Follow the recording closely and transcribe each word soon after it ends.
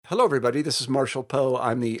Hello, everybody. This is Marshall Poe.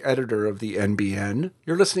 I'm the editor of the NBN.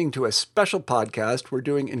 You're listening to a special podcast we're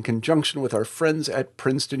doing in conjunction with our friends at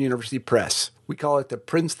Princeton University Press. We call it the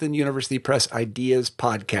Princeton University Press Ideas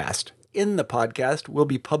Podcast. In the podcast, we'll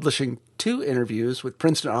be publishing 2 interviews with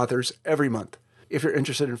Princeton authors every month. If you're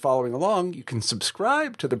interested in following along, you can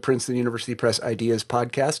subscribe to the Princeton University Press Ideas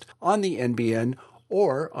Podcast on the NBN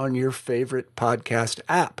or on your favorite podcast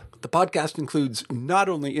app. The podcast includes not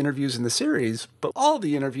only interviews in the series, but all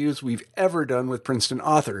the interviews we've ever done with Princeton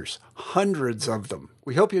authors, hundreds of them.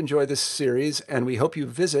 We hope you enjoy this series, and we hope you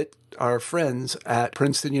visit our friends at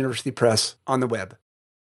Princeton University Press on the web.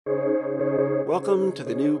 Welcome to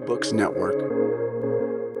the New Books Network.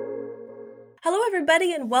 Hello,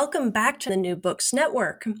 everybody, and welcome back to the New Books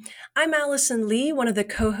Network. I'm Allison Lee, one of the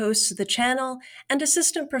co-hosts of the channel and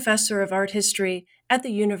assistant professor of art history at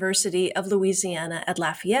the University of Louisiana at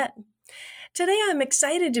Lafayette. Today, I'm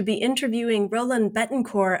excited to be interviewing Roland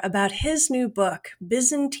Betancourt about his new book,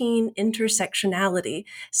 Byzantine Intersectionality,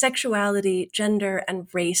 Sexuality, Gender, and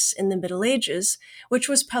Race in the Middle Ages, which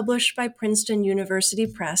was published by Princeton University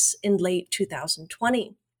Press in late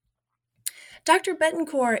 2020. Dr.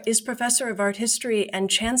 Betancourt is professor of art history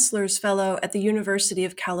and chancellor's fellow at the University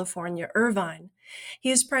of California, Irvine.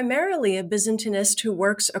 He is primarily a Byzantinist who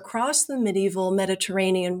works across the medieval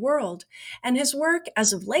Mediterranean world, and his work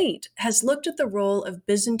as of late has looked at the role of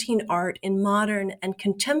Byzantine art in modern and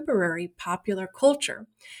contemporary popular culture,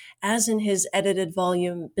 as in his edited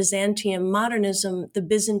volume, Byzantium Modernism, the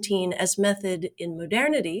Byzantine as Method in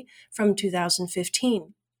Modernity from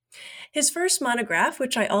 2015. His first monograph,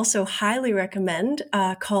 which I also highly recommend,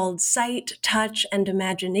 called Sight, Touch, and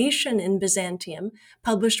Imagination in Byzantium,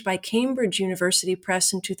 published by Cambridge University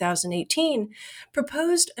Press in 2018,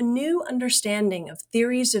 proposed a new understanding of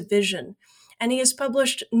theories of vision, and he has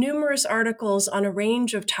published numerous articles on a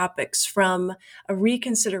range of topics, from a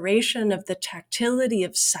reconsideration of the tactility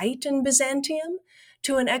of sight in Byzantium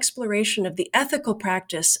to an exploration of the ethical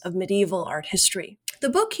practice of medieval art history. The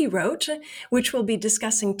book he wrote, which we'll be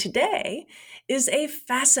discussing today, is a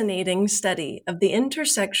fascinating study of the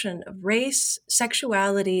intersection of race,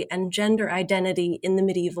 sexuality, and gender identity in the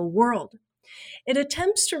medieval world. It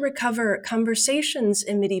attempts to recover conversations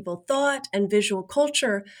in medieval thought and visual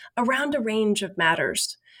culture around a range of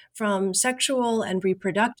matters, from sexual and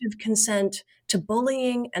reproductive consent to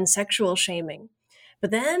bullying and sexual shaming. But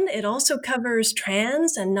then it also covers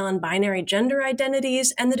trans and non-binary gender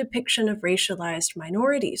identities and the depiction of racialized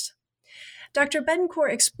minorities. Dr.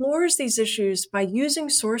 Betancourt explores these issues by using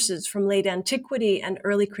sources from late antiquity and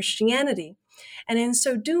early Christianity, and in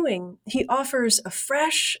so doing, he offers a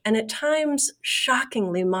fresh and at times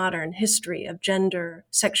shockingly modern history of gender,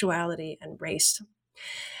 sexuality, and race.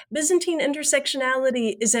 Byzantine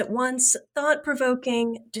intersectionality is at once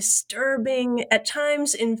thought-provoking, disturbing, at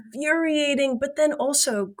times infuriating, but then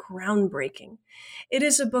also groundbreaking. It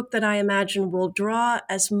is a book that I imagine will draw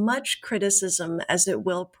as much criticism as it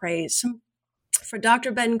will praise. For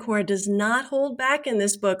Dr. Betancourt does not hold back in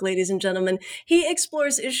this book, ladies and gentlemen. He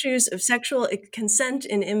explores issues of sexual consent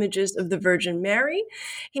in images of the Virgin Mary.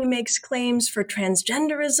 He makes claims for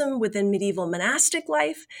transgenderism within medieval monastic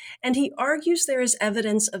life, and he argues there is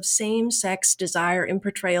evidence of same-sex desire in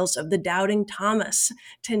portrayals of the doubting Thomas,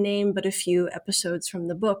 to name but a few episodes from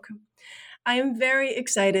the book. I am very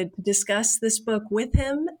excited to discuss this book with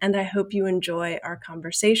him, and I hope you enjoy our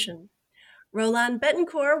conversation. Roland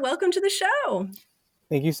Betancourt, welcome to the show.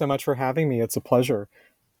 Thank you so much for having me. It's a pleasure.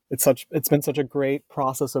 It's been such a great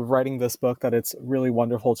process of writing this book that it's really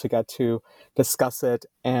wonderful to get to discuss it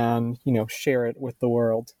and, share it with the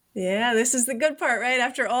world. Yeah, this is the good part, right?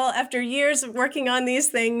 After years of working on these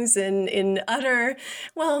things in utter,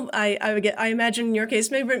 well, I imagine in your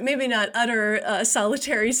case, maybe not utter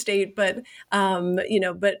solitary state, but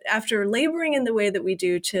but after laboring in the way that we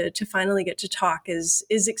do to finally get to talk is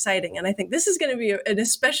exciting, and I think this is going to be an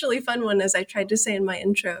especially fun one, as I tried to say in my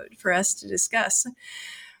intro, for us to discuss.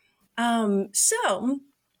 So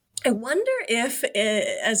I wonder if,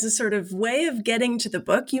 as a sort of way of getting to the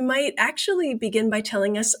book, you might actually begin by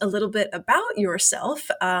telling us a little bit about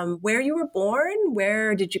yourself, where you were born,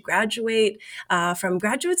 where did you graduate from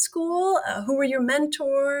graduate school, who were your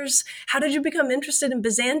mentors, how did you become interested in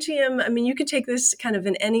Byzantium? I mean, you could take this kind of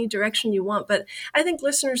in any direction you want, but I think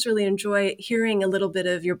listeners really enjoy hearing a little bit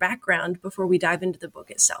of your background before we dive into the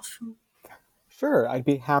book itself. Sure, I'd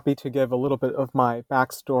be happy to give a little bit of my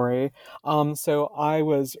backstory. So I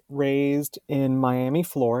was raised in Miami,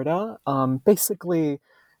 Florida, basically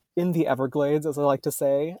in the Everglades, as I like to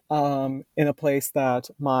say, in a place that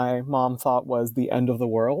my mom thought was the end of the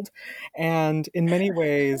world. And in many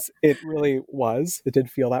ways, it really was. It did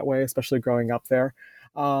feel that way, especially growing up there.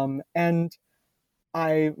 And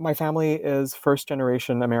my family is first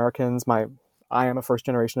generation Americans. I am a first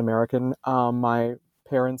generation American. My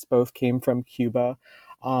parents both came from Cuba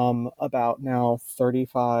about now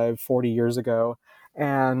 35, 40 years ago.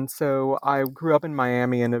 And so I grew up in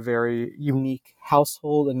Miami in a very unique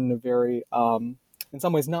household and in a very, in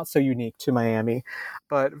some ways, not so unique to Miami,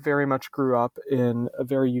 but very much grew up in a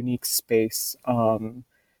very unique space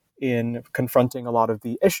in confronting a lot of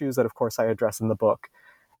the issues that, of course, I address in the book.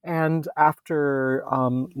 And after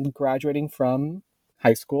graduating from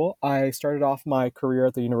high school, I started off my career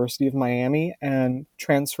at the University of Miami and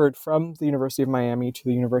transferred from the University of Miami to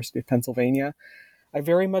the University of Pennsylvania. I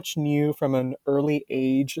very much knew from an early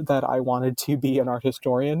age that I wanted to be an art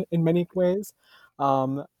historian in many ways.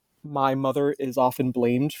 Um, my mother is often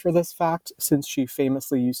blamed for this fact, since she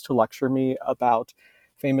famously used to lecture me about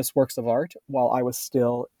famous works of art while I was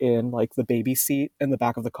still in like the baby seat in the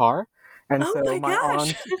back of the car. And Oh so my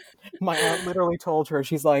gosh. my aunt literally told her,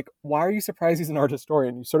 she's like, "Why are you surprised he's an art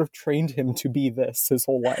historian? You sort of trained him to be this his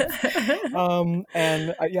whole life."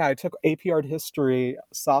 Yeah, I took AP Art History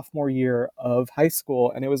sophomore year of high school,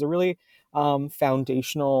 and it was a really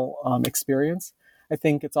foundational experience. I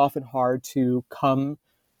think it's often hard to come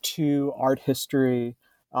to art history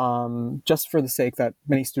just for the sake that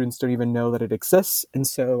many students don't even know that it exists. And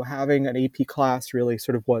so having an AP class really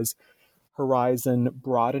sort of was horizon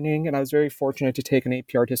broadening. And I was very fortunate to take an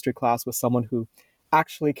AP Art History class with someone who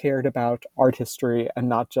actually cared about art history and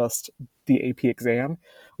not just the AP exam,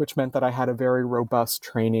 which meant that I had a very robust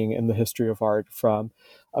training in the history of art from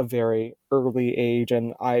a very early age.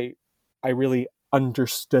 And I really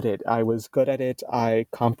understood it. I was good at it. I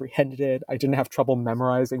comprehended it. I didn't have trouble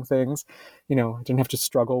memorizing things. I didn't have to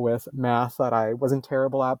struggle with math that I wasn't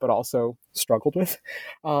terrible at, but also struggled with.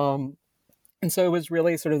 Um, and so it was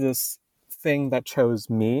really sort of this thing that chose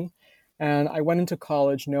me. And I went into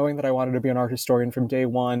college knowing that I wanted to be an art historian from day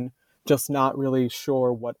one, just not really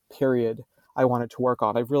sure what period I wanted to work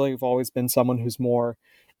on. I've always been someone who's more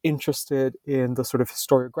interested in the sort of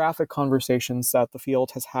historiographic conversations that the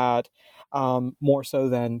field has had, more so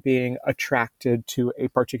than being attracted to a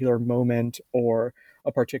particular moment or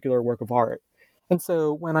a particular work of art. And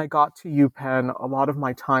so when I got to UPenn, a lot of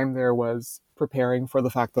my time there was preparing for the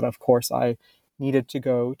fact that, of course, I needed to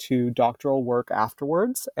go to doctoral work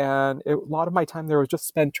afterwards. And a lot of my time there was just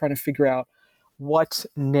spent trying to figure out what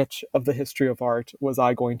niche of the history of art was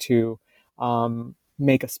I going to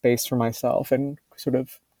make a space for myself and sort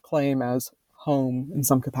of claim as home in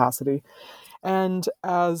some capacity. And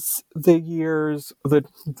as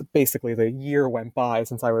basically the year went by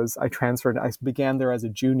since I transferred, I began there as a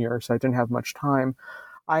junior, so I didn't have much time.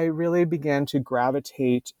 I really began to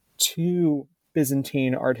gravitate to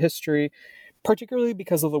Byzantine art history, particularly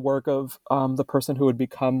because of the work of the person who would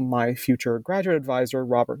become my future graduate advisor,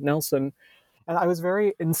 Robert Nelson. And I was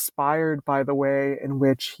very inspired by the way in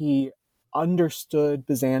which he understood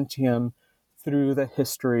Byzantium through the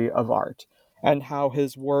history of art, and how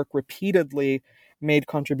his work repeatedly made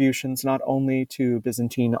contributions not only to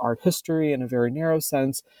Byzantine art history in a very narrow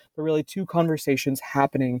sense, but really to conversations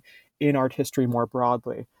happening in art history more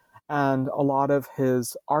broadly. And a lot of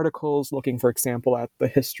his articles looking, for example, at the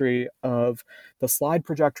history of the slide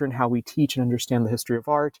projector and how we teach and understand the history of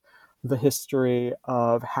art, the history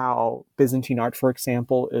of how Byzantine art, for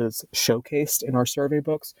example, is showcased in our survey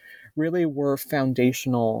books, really were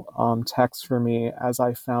foundational texts for me as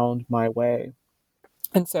I found my way.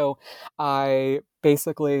 And so I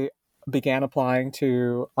basically began applying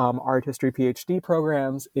to art history PhD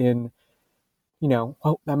programs in,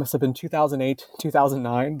 that must have been 2008,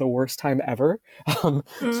 2009, the worst time ever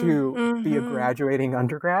to be a graduating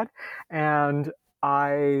undergrad. And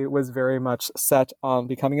I was very much set on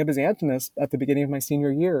becoming a Byzantinist at the beginning of my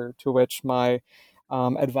senior year, to which my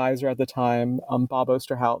advisor at the time, Bob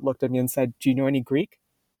Osterhout, looked at me and said, "Do you know any Greek?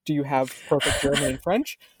 Do you have perfect German and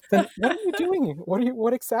French? Then what are you doing?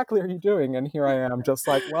 What exactly are you doing?" And here I am, just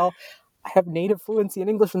like, well, I have native fluency in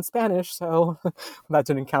English and Spanish, so that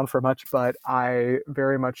didn't count for much, but I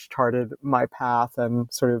very much charted my path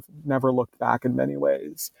and sort of never looked back in many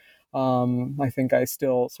ways. I think I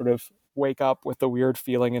still sort of wake up with the weird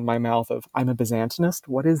feeling in my mouth of, I'm a Byzantinist?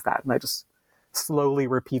 What is that? And I just slowly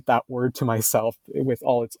repeat that word to myself with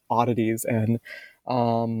all its oddities and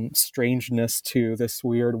strangeness to this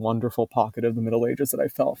weird, wonderful pocket of the Middle Ages that I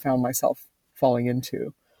found myself falling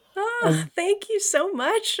into. And thank you so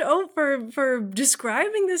much. For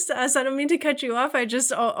describing this to us. I don't mean to cut you off. I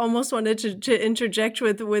just almost wanted to interject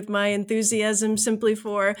with my enthusiasm simply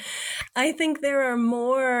for, I think there are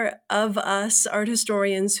more of us art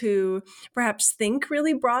historians who perhaps think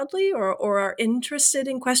really broadly or are interested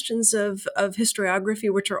in questions of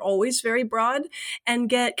historiography, which are always very broad, and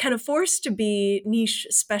get kind of forced to be niche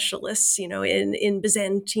specialists, in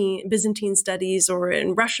Byzantine studies or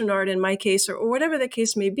in Russian art in my case, or whatever the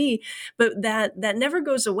case may be. But that never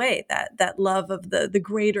goes away, that love of the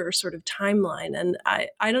greater sort of timeline. And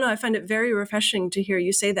I don't know, I find it very refreshing to hear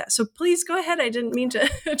you say that. So please go ahead. I didn't mean to,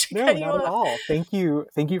 no, cut you not off. at all. Thank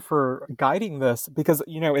you for guiding this, because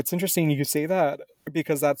it's interesting you say that,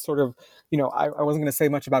 because that's sort of, I wasn't going to say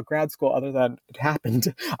much about grad school other than it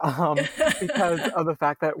happened, because of the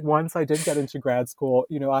fact that once I did get into grad school,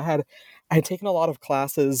 I had taken a lot of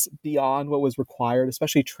classes beyond what was required,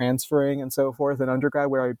 especially transferring and so forth in undergrad,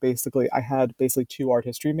 where I had basically 2 art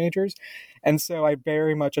history majors. And so I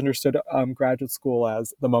very much understood graduate school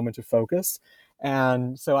as the moment to focus.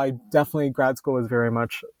 And so grad school was very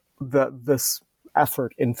much this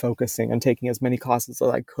effort in focusing and taking as many classes as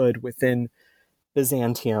I could within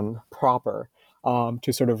Byzantium proper,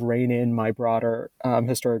 to sort of rein in my broader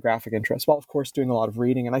historiographic interest, while of course doing a lot of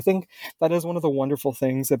reading. And I think that is one of the wonderful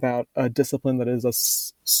things about a discipline that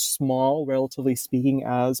is small, relatively speaking,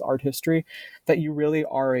 as art history, that you really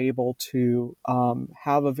are able to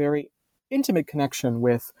have a very intimate connection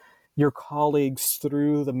with your colleagues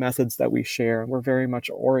through the methods that we share. And we're very much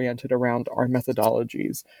oriented around our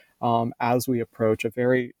methodologies as we approach a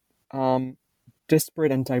very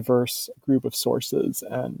disparate and diverse group of sources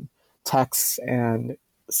and texts and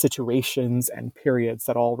situations and periods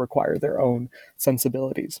that all require their own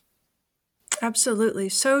sensibilities. Absolutely.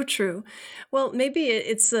 So true. Well, maybe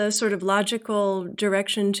it's a sort of logical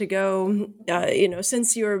direction to go,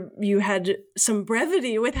 since you had some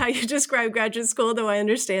brevity with how you describe graduate school, though I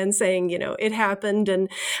understand saying, it happened. And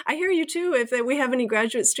I hear you too. If we have any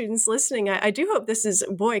graduate students listening, I do hope this is,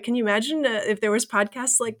 boy, can you imagine if there was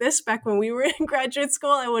podcasts like this back when we were in graduate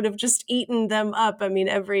school? I would have just eaten them up. I mean,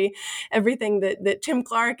 everything that Tim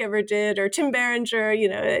Clark ever did, or Tim Berenger,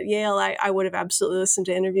 at Yale, I would have absolutely listened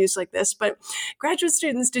to interviews like this. But graduate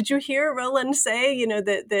students, did you hear Roland say,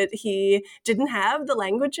 that he didn't have the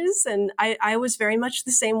languages? And I was very much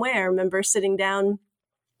the same way. I remember sitting down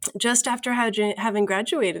just after having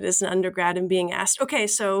graduated as an undergrad and being asked, okay,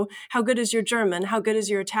 so how good is your German? How good is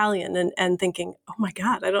your Italian? And thinking, oh my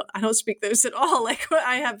God, I don't speak those at all. Like,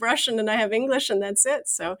 I have Russian and I have English and that's it.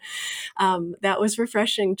 So that was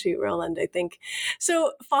refreshing to Roland, I think.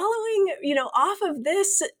 So following, off of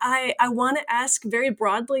this, I want to ask very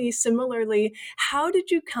broadly, similarly, how did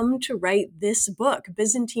you come to write this book,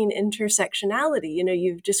 Byzantine Intersectionality?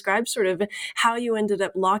 You've described sort of how you ended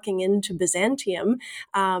up locking into Byzantium.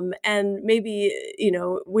 And maybe,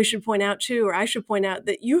 we should point out too, or I should point out,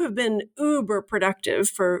 that you have been uber productive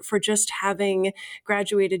for just having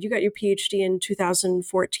graduated. You got your PhD in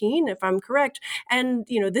 2014, if I'm correct. And,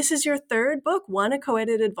 this is your 3rd book, one a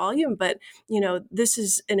co-edited volume, but, this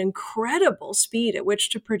is an incredible speed at which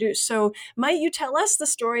to produce. So might you tell us the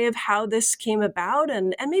story of how this came about,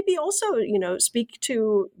 and maybe also, speak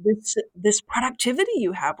to this productivity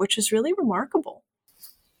you have, which is really remarkable.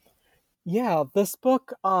 Yeah, this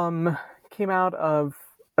book came out of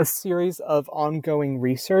a series of ongoing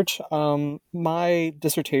research. My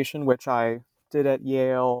dissertation, which I did at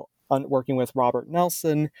Yale, working with Robert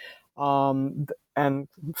Nelson, and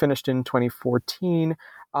finished in 2014,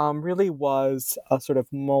 really was a sort of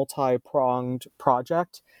multi-pronged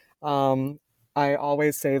project. I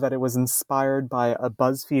always say that it was inspired by a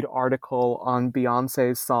BuzzFeed article on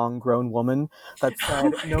Beyonce's song Grown Woman that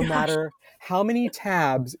said, no matter how many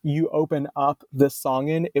tabs you open up this song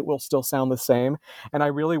in, it will still sound the same. And I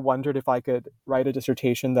really wondered if I could write a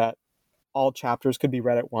dissertation that all chapters could be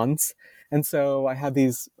read at once. And so I had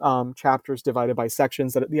these chapters divided by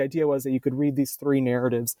sections. That the idea was that you could read these 3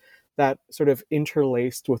 narratives that sort of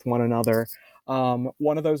interlaced with one another.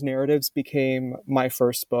 One of those narratives became my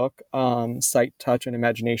first book, Sight, Touch, and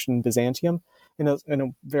Imagination in Byzantium, in a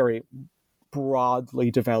very broadly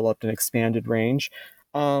developed and expanded range.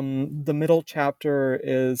 The middle chapter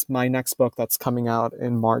is my next book that's coming out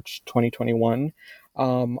in March 2021,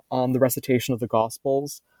 on the recitation of the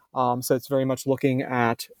Gospels. So it's very much looking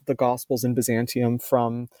at the Gospels in Byzantium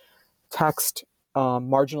from text,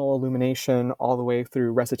 marginal illumination, all the way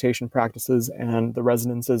through recitation practices and the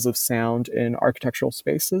resonances of sound in architectural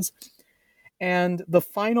spaces. And the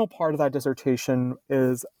final part of that dissertation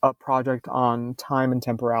is a project on time and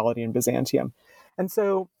temporality in Byzantium. And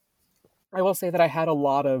so I will say that I had a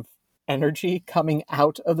lot of energy coming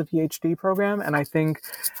out of the PhD program. And I think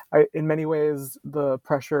in many ways, the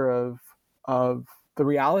pressure of the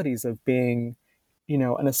realities of being,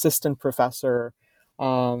 an assistant professor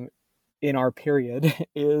in our period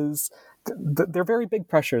is they're very big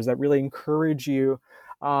pressures that really encourage you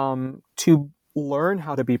to learn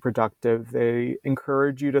how to be productive. They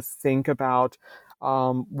encourage you to think about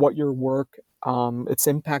what your work, its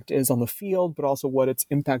impact is on the field, but also what its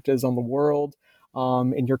impact is on the world,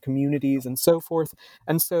 in your communities and so forth.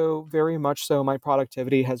 And so very much so, my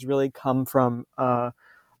productivity has really come from a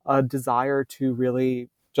desire to really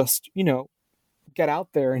just, get out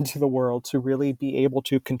there into the world, to really be able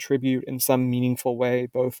to contribute in some meaningful way,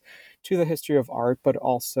 both to the history of art, but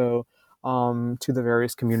also to the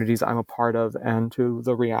various communities I'm a part of and to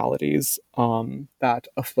the realities that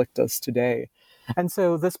afflict us today. And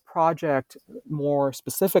so this project, more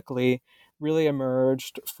specifically, really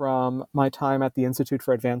emerged from my time at the Institute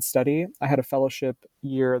for Advanced Study. I had a fellowship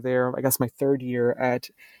year there, I guess my third year at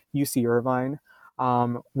UC Irvine.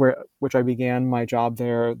 Which I began my job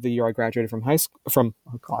there the year I graduated from high school, from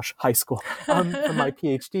my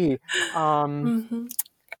PhD.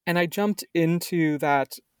 And I jumped into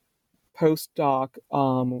that postdoc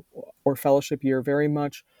or fellowship year very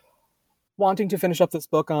much wanting to finish up this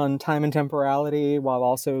book on time and temporality while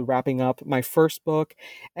also wrapping up my first book.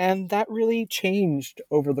 And that really changed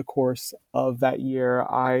over the course of that year.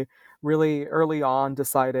 I really early on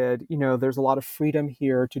decided, there's a lot of freedom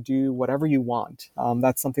here to do whatever you want.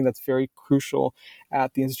 That's something that's very crucial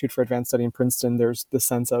at the Institute for Advanced Study in Princeton. There's the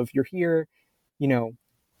sense of you're here,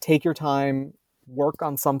 take your time, work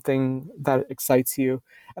on something that excites you.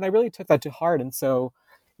 And I really took that to heart. And so,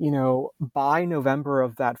 by November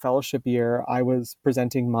of that fellowship year, I was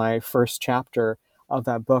presenting my first chapter of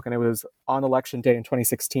that book. And it was on election day in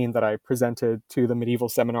 2016 that I presented to the medieval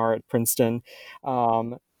seminar at Princeton,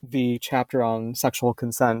 the chapter on sexual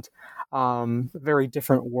consent. Very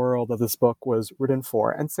different world that this book was written for.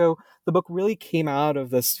 And so the book really came out of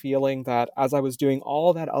this feeling that as I was doing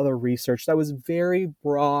all that other research that was very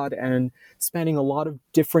broad and spanning a lot of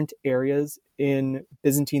different areas in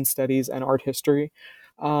Byzantine studies and art history,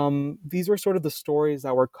 these were sort of the stories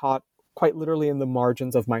that were caught quite literally in the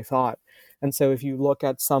margins of my thought. And so if you look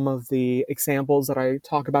at some of the examples that I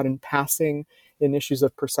talk about in passing in issues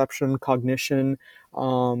of perception, cognition,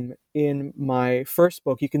 in my first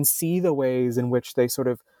book, you can see the ways in which they sort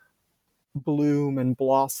of bloom and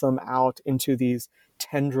blossom out into these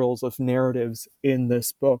tendrils of narratives in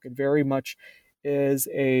this book. It very much is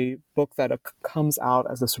a book that comes out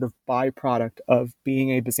as a sort of byproduct of being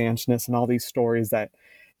a Byzantinist and all these stories that,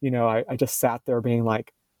 I just sat there being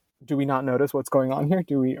like, do we not notice what's going on here?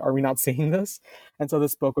 Are we not seeing this? And so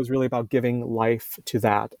this book was really about giving life to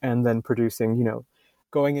that and then producing,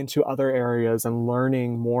 going into other areas and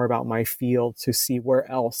learning more about my field to see where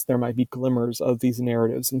else there might be glimmers of these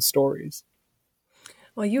narratives and stories.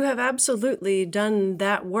 Well, you have absolutely done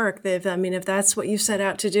that work. If that's what you set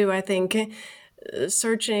out to do, I think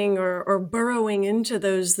searching or burrowing into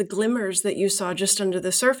the glimmers that you saw just under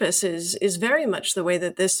the surface is very much the way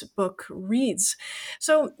that this book reads.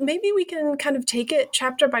 So maybe we can kind of take it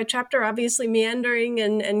chapter by chapter, obviously meandering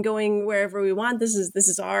and going wherever we want. This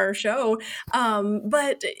is our show.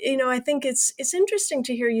 But I think it's interesting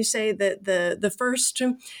to hear you say that the first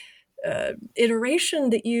iteration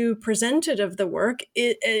that you presented of the work,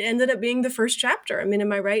 it ended up being the first chapter.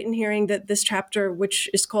 Am I right in hearing that this chapter, which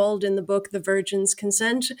is called in the book The Virgin's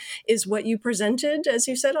Consent, is what you presented, as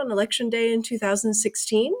you said, on Election Day in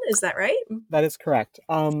 2016? Is that right? That is correct.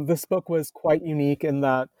 This book was quite unique in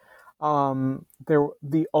that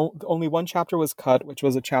only one chapter was cut, which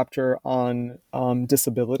was a chapter on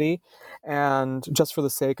disability, and just for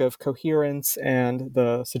the sake of coherence and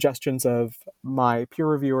the suggestions of my peer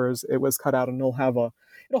reviewers, it was cut out, and it'll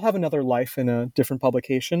have another life in a different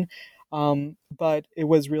publication. But it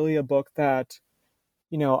was really a book that,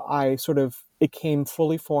 it came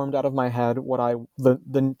fully formed out of my head,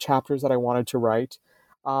 the chapters that I wanted to write,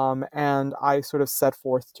 and I sort of set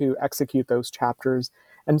forth to execute those chapters.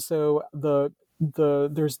 And so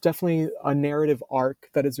there's definitely a narrative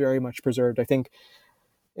arc that is very much preserved. I think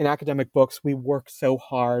in academic books, we work so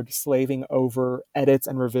hard slaving over edits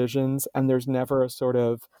and revisions, and there's never a sort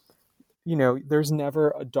of, there's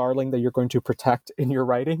never a darling that you're going to protect in your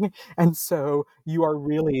writing. And so you are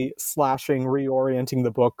really reorienting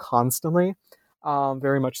the book constantly,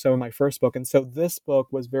 very much so in my first book. And so this book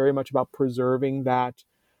was very much about preserving that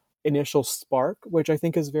initial spark, which I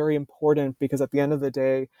think is very important, because at the end of the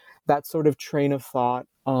day, that sort of train of thought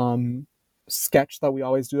sketch that we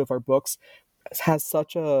always do of our books has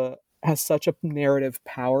such a narrative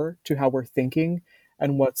power to how we're thinking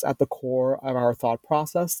and what's at the core of our thought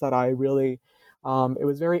process that I really, it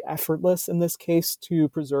was very effortless in this case to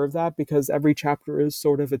preserve that, because every chapter is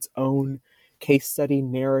sort of its own case study,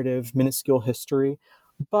 narrative, minuscule history.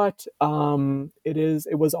 But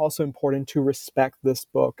it was also important to respect this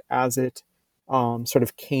book as it sort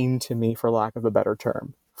of came to me, for lack of a better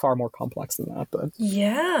term. Far more complex than that, but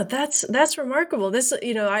yeah, that's remarkable. This,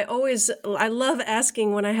 I love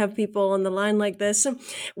asking when I have people on the line like this,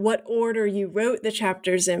 what order you wrote the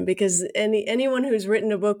chapters in, because anyone who's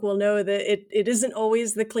written a book will know that it isn't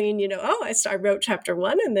always the clean, I wrote chapter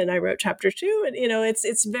 1 and then I wrote chapter 2, and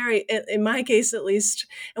it's very, in my case at least,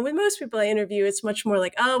 and with most people I interview, it's much more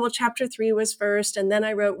like, oh well, chapter 3 was first, and then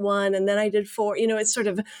I wrote 1, and then I did 4. It's sort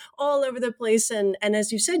of all over the place, and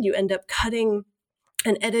as you said, you end up cutting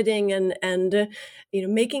and editing and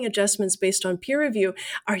making adjustments based on peer review.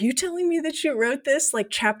 Are you telling me that you wrote this like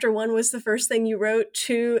chapter 1 was the first thing you wrote,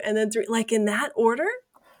 2, and then 3, like in that order?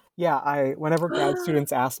 Yeah, whenever grad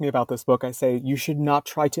students ask me about this book, I say you should not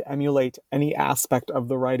try to emulate any aspect of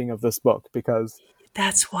the writing of this book, because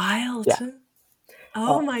that's wild. Yeah.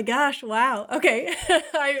 Oh my gosh. Wow. Okay.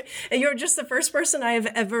 You're just the first person I have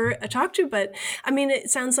ever talked to, but I mean, it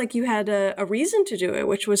sounds like you had a reason to do it,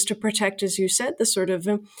 which was to protect, as you said, the sort of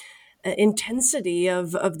intensity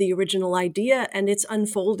of the original idea and its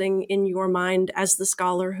unfolding in your mind as the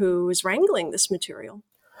scholar who is wrangling this material.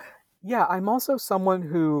 Yeah, I'm also someone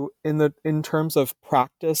who, in terms of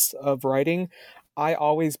practice of writing, I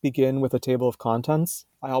always begin with a table of contents.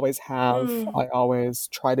 I always have. I always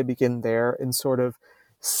try to begin there in sort of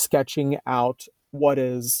sketching out what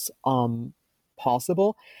is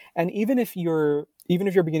possible. And even if you're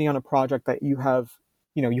beginning on a project that you have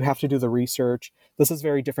to do the research, this is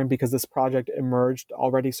very different because this project emerged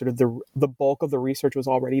already. Sort of the bulk of the research was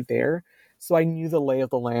already there, so I knew the lay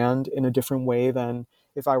of the land in a different way than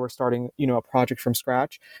if I were starting, a project from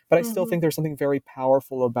scratch. But I still think there's something very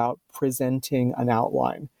powerful about presenting an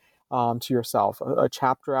outline to yourself, a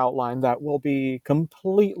chapter outline that will be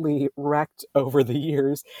completely wrecked over the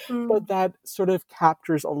years, but that sort of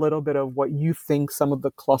captures a little bit of what you think some of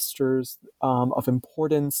the clusters of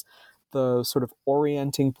importance, the sort of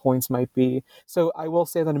orienting points might be. So I will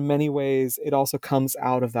say that in many ways, it also comes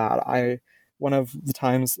out of that. One of the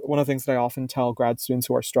things that I often tell grad students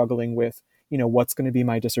who are struggling with, what's going to be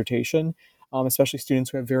my dissertation, especially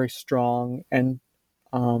students who have very strong and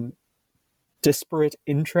disparate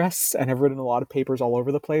interests and have written a lot of papers all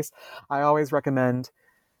over the place, I always recommend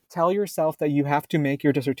tell yourself that you have to make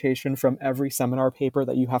your dissertation from every seminar paper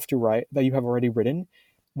that you have to write, that you have already written.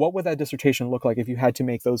 What would that dissertation look like if you had to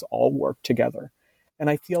make those all work together?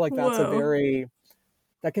 And I feel like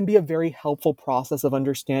that can be a very helpful process of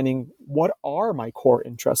understanding what are my core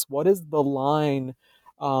interests? What is the line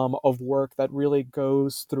of work that really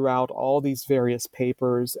goes throughout all these various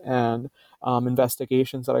papers and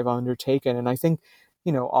investigations that I've undertaken? And I think,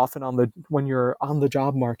 often when you're on the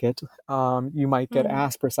job market, you might get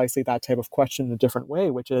asked precisely that type of question in a different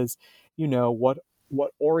way, which is,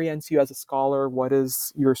 what orients you as a scholar? What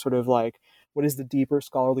is your sort of what is the deeper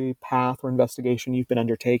scholarly path or investigation you've been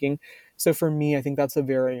undertaking? So for me, I think that's a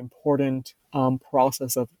very important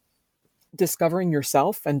process of discovering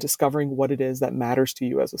yourself and discovering what it is that matters to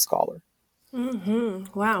you as a scholar.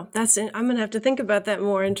 Wow, I'm going to have to think about that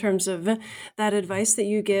more in terms of that advice that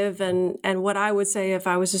you give, and what I would say if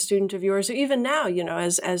I was a student of yours, or even now,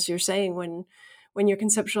 as you're saying, when you're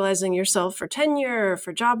conceptualizing yourself for tenure or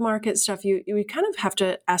for job market stuff, we kind of have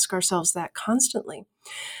to ask ourselves that constantly.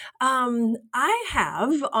 I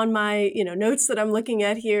have on my, notes that I'm looking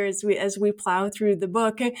at here as we plow through the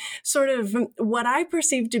book, sort of what I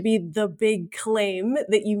perceive to be the big claim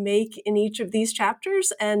that you make in each of these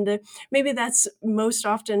chapters. And maybe that's most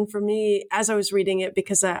often for me as I was reading it,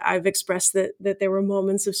 because I've expressed that there were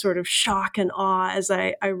moments of sort of shock and awe as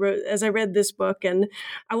I read this book. And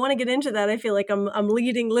I want to get into that. I feel like I'm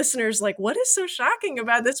leading listeners like, what is so shocking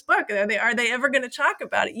about this book? Are they ever going to talk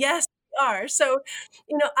about it? Yes, are. So,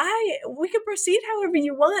 we could proceed however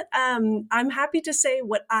you want. I'm happy to say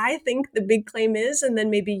what I think the big claim is, and then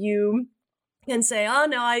maybe you can say, oh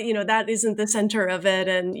no, that isn't the center of it,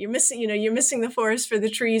 and you're missing the forest for the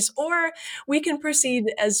trees. Or we can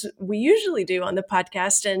proceed as we usually do on the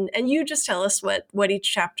podcast, and you just tell us what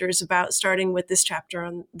each chapter is about, starting with this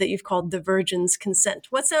chapter that you've called The Virgin's Consent.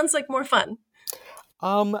 What sounds like more fun?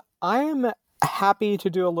 I'm happy to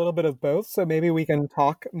do a little bit of both, so maybe we can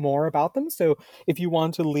talk more about them. So if you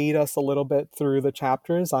want to lead us a little bit through the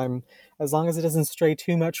chapters, as long as it doesn't stray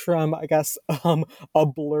too much from, I guess, a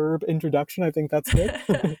blurb introduction, I think that's good.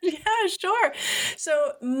 Yeah, Sure.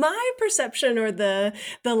 So my perception, or the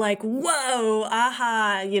like, whoa,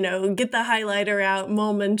 aha, get the highlighter out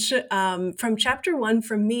moment from chapter 1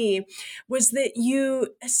 for me was that you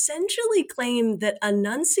essentially claim that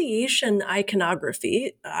Annunciation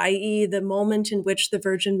iconography, i.e., the moment in which the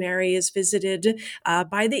Virgin Mary is visited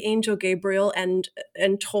by the angel Gabriel and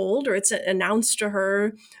told, or it's announced to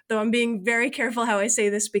her, though I'm being very careful how I say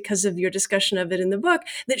this because of your discussion of it in the book,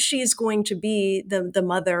 that she is going to be the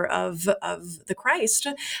mother of the Christ,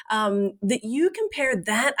 that you compare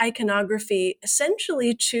that iconography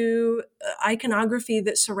essentially to iconography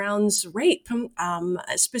that surrounds rape,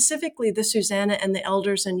 specifically the Susanna and the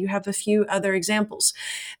elders, and you have a few other examples.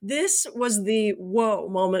 This was the whoa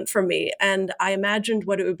moment for me, and I imagined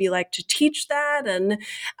what it would be like to teach that, and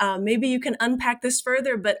maybe you can unpack this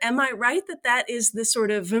further, but am I right that that is the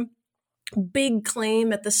sort of big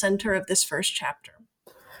claim at the center of this first chapter?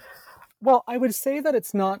 Well, I would say that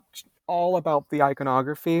it's not all about the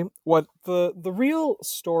iconography. What the real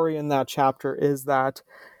story in that chapter is that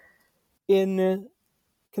in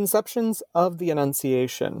conceptions of the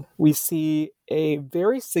Annunciation, we see a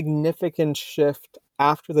very significant shift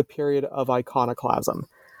after the period of iconoclasm.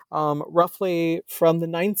 Roughly from the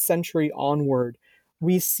 9th century onward,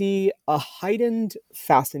 we see a heightened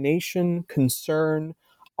fascination, concern,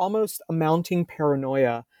 almost amounting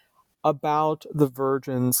paranoia about the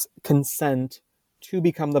Virgin's consent to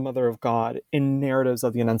become the Mother of God in narratives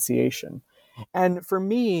of the Annunciation. And for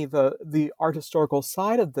me, the art historical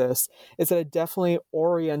side of this is that it definitely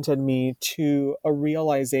oriented me to a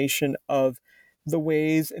realization of the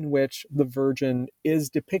ways in which the Virgin is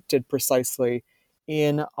depicted precisely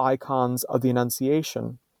in icons of the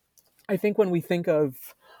Annunciation. I think when we think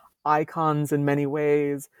of icons in many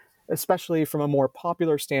ways, especially from a more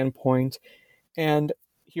popular standpoint, and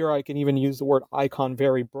here I can even use the word icon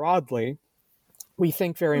very broadly, we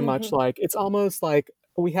think very much like, it's almost like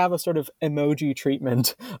we have a sort of emoji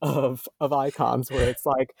treatment of icons where it's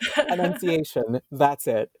like Annunciation, that's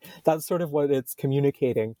it. That's sort of what it's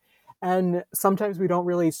communicating. And sometimes we don't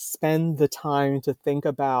really spend the time to think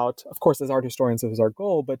about, of course, as art historians, it was our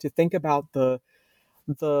goal, but to think about the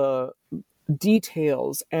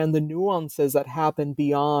details and the nuances that happen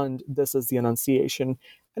beyond this as the Annunciation.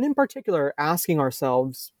 And in particular, asking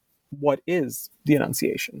ourselves, what is the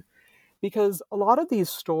Annunciation? Because a lot of these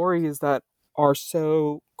stories that are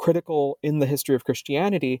so critical in the history of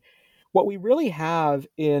Christianity, what we really have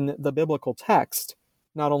in the biblical text,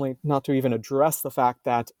 not to even address the fact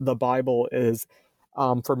that the Bible is,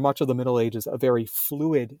 for much of the Middle Ages, a very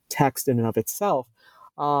fluid text in and of itself,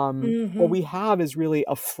 what we have is really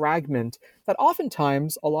a fragment that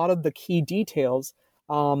oftentimes a lot of the key details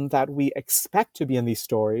that we expect to be in these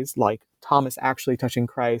stories, like Thomas actually touching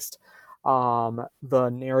Christ, the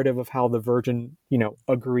narrative of how the Virgin,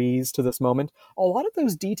 agrees to this moment, a lot of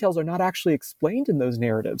those details are not actually explained in those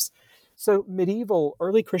narratives. So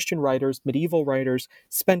early Christian writers, medieval writers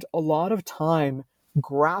spent a lot of time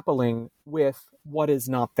grappling with what is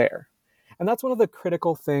not there. And that's one of the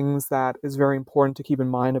critical things that is very important to keep in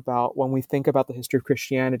mind about when we think about the history of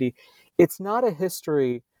Christianity. It's not a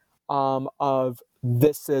history of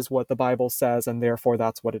this is what the Bible says and therefore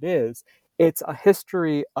that's what it is. It's a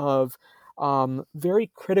history of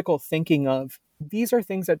very critical thinking of, these are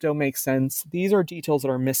things that don't make sense. These are details that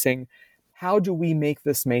are missing. How do we make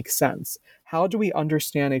this make sense? How do we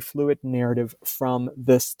understand a fluid narrative from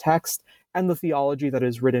this text and the theology that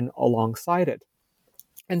is written alongside it?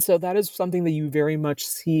 And so that is something that you very much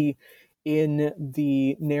see in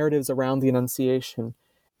the narratives around the Annunciation.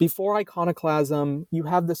 Before iconoclasm, you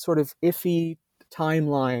have this sort of iffy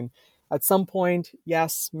timeline. At some point,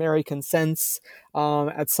 yes, Mary consents.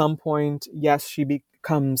 At some point, yes, she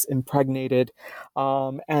becomes impregnated.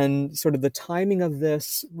 And sort of the timing of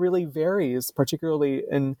this really varies, particularly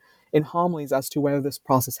in homilies, as to whether this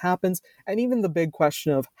process happens, and even the big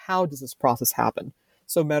question of how does this process happen.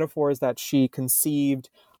 So metaphors that she conceived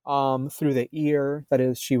through the ear, that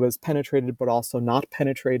is, she was penetrated but also not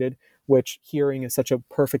penetrated, which hearing is such a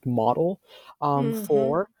perfect model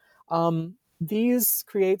for. These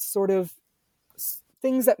create sort of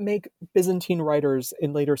things that make Byzantine writers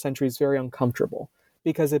in later centuries very uncomfortable,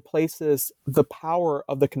 because it places the power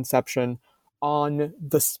of the conception on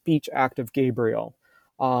the speech act of Gabriel.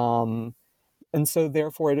 And so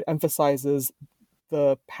therefore it emphasizes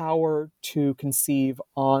the power to conceive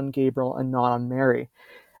on Gabriel and not on Mary.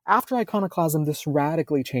 After iconoclasm, this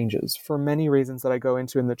radically changes for many reasons that I go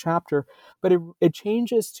into in the chapter, but it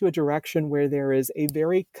changes to a direction where there is a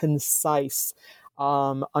very concise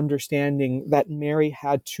understanding that Mary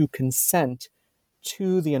had to consent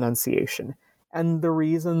to the Annunciation. and the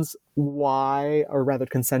reasons why, or rather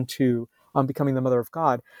consent to becoming the mother of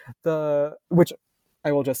God, which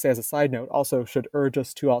I will just say as a side note, also should urge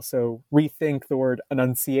us to also rethink the word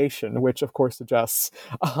annunciation, which of course suggests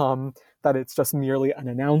that it's just merely an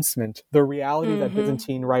announcement. The reality that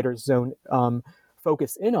Byzantine writers don't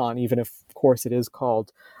focus in on, even if of course it is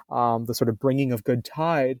called the sort of bringing of good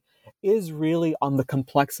tide, is really on the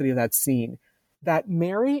complexity of that scene. That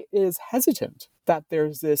Mary is hesitant, that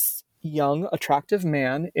there's this young, attractive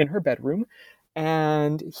man in her bedroom,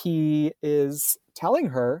 and he is telling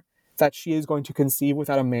her that she is going to conceive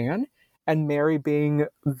without a man, and Mary, being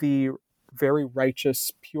the very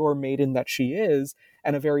righteous, pure maiden that she is,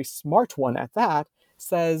 and a very smart one at that,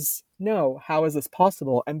 says, no, how is this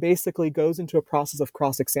possible? And basically goes into a process of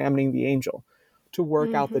cross-examining the angel to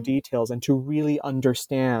work out the details and to really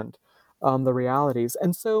understand the realities.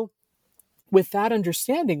 And so with that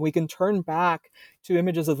understanding, we can turn back to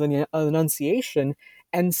images of the Annunciation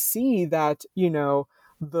and see that,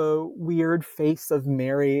 the weird face of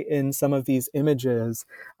Mary in some of these images.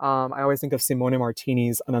 I always think of Simone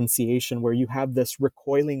Martini's Annunciation, where you have this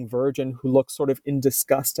recoiling virgin who looks sort of in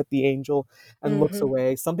disgust at the angel and looks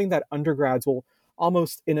away, something that undergrads will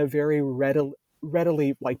almost in a very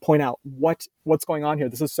readily like point out what's going on here.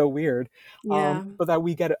 This is so weird. But that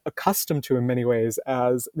we get accustomed to in many ways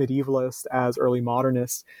as medievalists, as early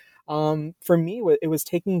modernists. For me, it was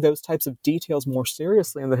taking those types of details more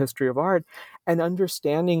seriously in the history of art and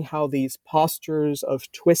understanding how these postures of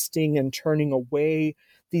twisting and turning away,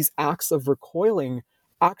 these acts of recoiling,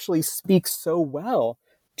 actually speak so well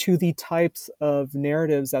to the types of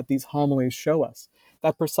narratives that these homilies show us.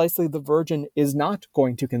 That precisely the Virgin is not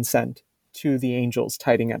going to consent to the angel's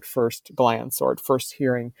tiding at first glance or at first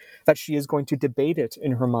hearing, that she is going to debate it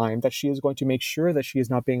in her mind, that she is going to make sure that she is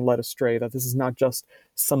not being led astray, that this is not just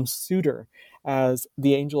some suitor, as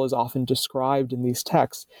the angel is often described in these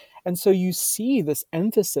texts. And so you see this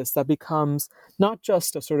emphasis that becomes not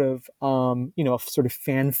just a sort of, a sort of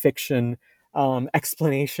fan fiction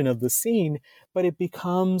explanation of the scene, but it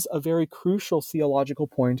becomes a very crucial theological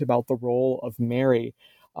point about the role of Mary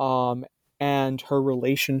and her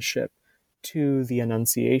relationship to the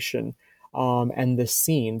Annunciation and this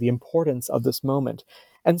scene, the importance of this moment.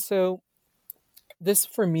 And so this,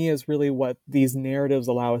 for me, is really what these narratives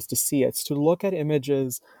allow us to see. It's to look at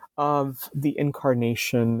images of the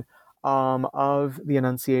Incarnation, of the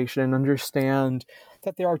Annunciation, and understand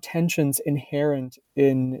that there are tensions inherent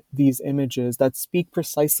in these images that speak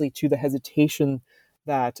precisely to the hesitation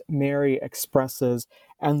that Mary expresses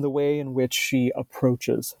and the way in which she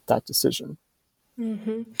approaches that decision.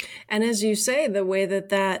 And as you say, the way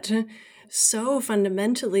that so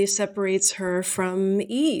fundamentally separates her from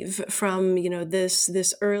Eve, from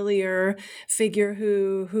this earlier figure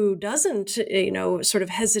who doesn't sort of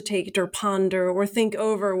hesitate or ponder or think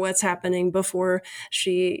over what's happening before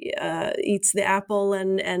she eats the apple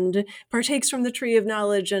and partakes from the tree of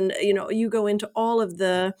knowledge. And you go into all of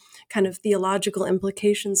the kind of theological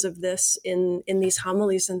implications of this in these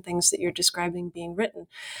homilies and things that you're describing being written.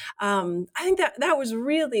 I think that was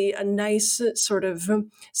really a nice sort of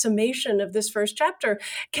summation of this first chapter.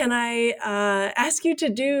 Can I ask you to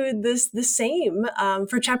do the same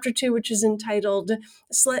for chapter 2, which is entitled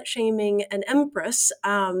Slut Shaming an Empress,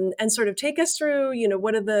 and sort of take us through,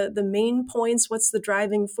 what are the main points, what's the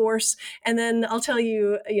driving force, and then I'll tell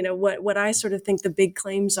you, what I sort of think the big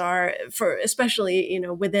claims are for, especially,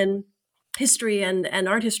 within history and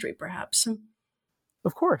art history, perhaps.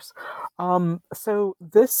 Of course. So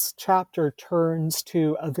this chapter turns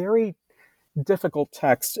to a very difficult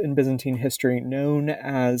text in Byzantine history known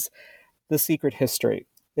as the Secret History.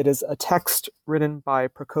 It is a text written by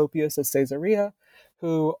Procopius of Caesarea,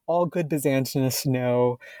 who all good Byzantinists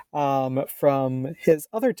know from his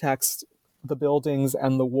other texts, The Buildings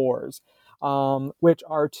and the Wars, which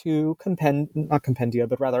are two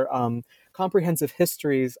comprehensive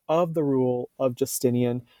histories of the rule of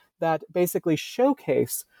Justinian that basically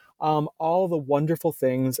showcase all the wonderful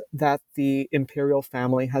things that the imperial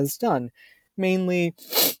family has done, mainly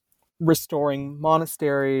restoring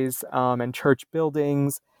monasteries and church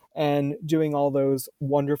buildings and doing all those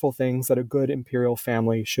wonderful things that a good imperial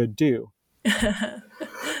family should do.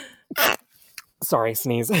 Sorry,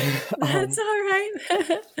 sneeze. That's all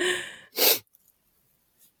right.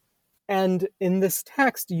 And in this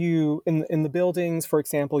text, in the buildings, for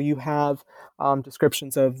example, you have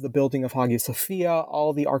descriptions of the building of Hagia Sophia,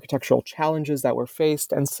 all the architectural challenges that were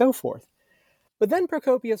faced, and so forth. But then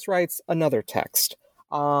Procopius writes another text,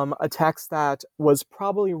 a text that was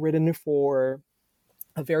probably written for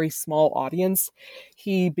a very small audience.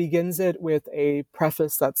 He begins it with a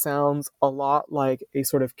preface that sounds a lot like a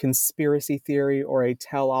sort of conspiracy theory or a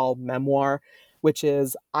tell-all memoir, which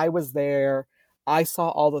is, I was there, I saw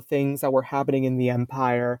all the things that were happening in the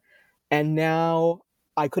empire, and now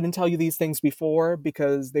I couldn't tell you these things before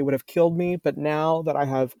because they would have killed me, but now that I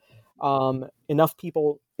have enough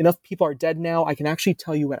people are dead now, I can actually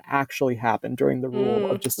tell you what actually happened during the rule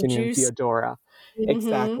of Justinian and Juice. Theodora. Mm-hmm.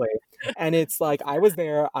 Exactly. And it's like, I was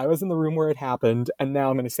there, I was in the room where it happened, and now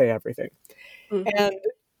I'm going to say everything. Mm-hmm. And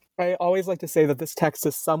I always like to say that this text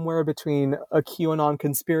is somewhere between a QAnon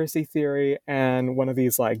conspiracy theory and one of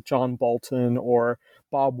these like John Bolton or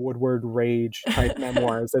Bob Woodward rage type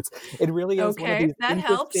memoirs. It really is one of Okay, these that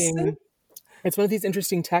helps. interesting. It's one of these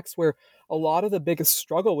interesting texts where a lot of the biggest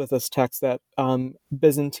struggle with this text that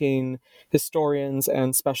Byzantine historians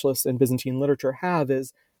and specialists in Byzantine literature have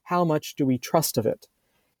is, how much do we trust of it?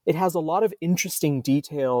 It has a lot of interesting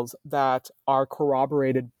details that are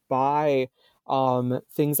corroborated by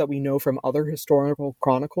things that we know from other historical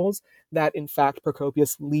chronicles that, in fact,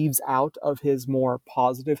 Procopius leaves out of his more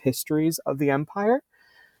positive histories of the empire.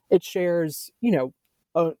 It shares,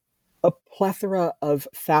 a plethora of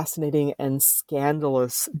fascinating and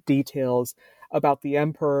scandalous details about the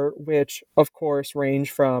emperor, which, of course, range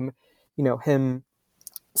from, him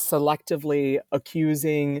selectively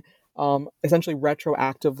accusing, essentially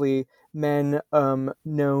retroactively, men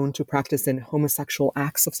known to practice in homosexual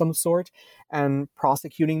acts of some sort and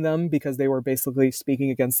prosecuting them because they were basically speaking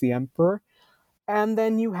against the emperor. And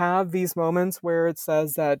then you have these moments where it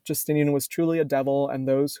says that Justinian was truly a devil, and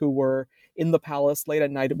those who were in the palace late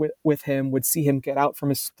at night with him would see him get out from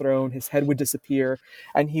his throne, his head would disappear,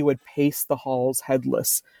 and he would pace the halls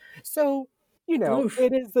headless. So, Oof.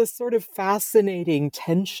 it is this sort of fascinating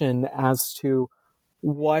tension as to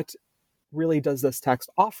what really does this text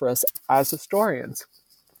offer us as historians.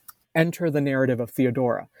 Enter the narrative of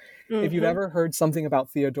Theodora. Mm-hmm. If you've ever heard something about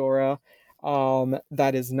Theodora,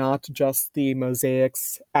 that is not just the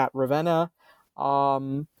mosaics at Ravenna,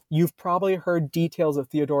 you've probably heard details of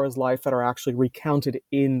Theodora's life that are actually recounted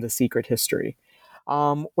in the secret history,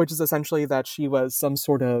 which is essentially that she was some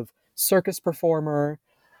sort of circus performer,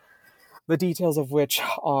 the details of which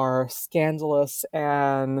are scandalous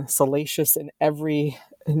and salacious in every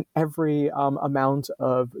amount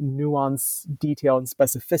of nuance, detail, and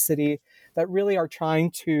specificity that really are trying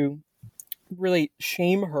to really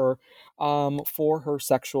shame her for her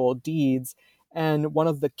sexual deeds. And one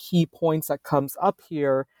of the key points that comes up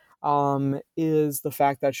here is the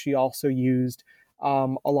fact that she also used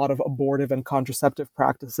a lot of abortive and contraceptive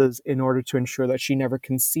practices in order to ensure that she never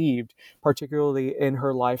conceived, particularly in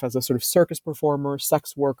her life as a sort of circus performer,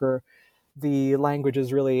 sex worker. The language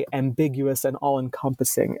is really ambiguous and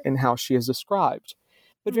all-encompassing in how she is described.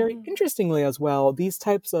 But very interestingly as well, these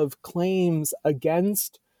types of claims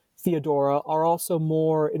against Theodora are also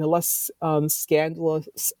more, in a less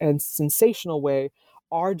scandalous and sensational way,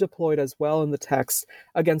 are deployed as well in the text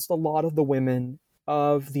against a lot of the women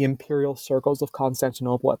of the imperial circles of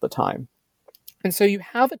Constantinople at the time. And so you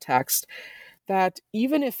have a text that,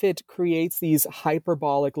 even if it creates these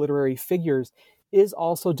hyperbolic literary figures, is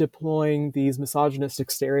also deploying these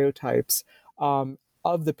misogynistic stereotypes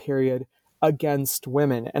of the period against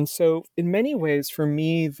women. And so in many ways, for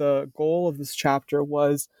me, the goal of this chapter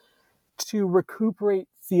was to recuperate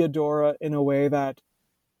Theodora in a way that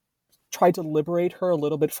tried to liberate her a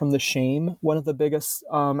little bit from the shame. One of the biggest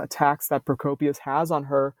attacks that Procopius has on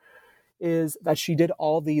her is that she did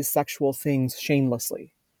all these sexual things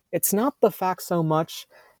shamelessly. It's not the fact so much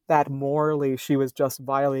that morally she was just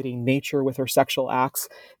violating nature with her sexual acts.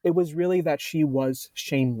 It was really that she was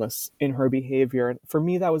shameless in her behavior. And for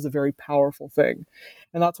me, that was a very powerful thing.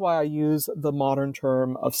 And that's why I use the modern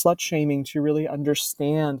term of slut shaming to really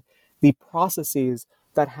understand the processes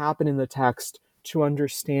that happen in the text, to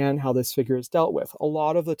understand how this figure is dealt with. A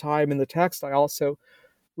lot of the time in the text, I also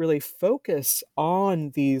really focus on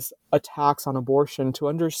these attacks on abortion to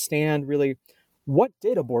understand really what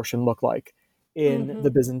did abortion look like in the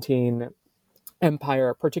Byzantine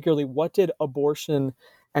Empire, particularly what did abortion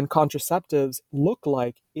and contraceptives look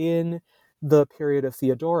like in the period of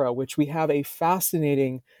Theodora, which we have a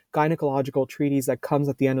fascinating gynecological treatise that comes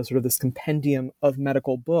at the end of sort of this compendium of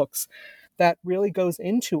medical books that really goes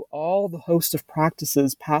into all the host of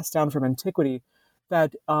practices passed down from antiquity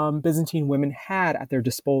that Byzantine women had at their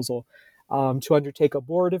disposal to undertake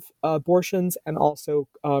abortions and also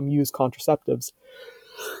use contraceptives.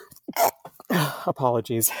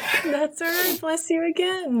 Apologies. That's all right. Bless you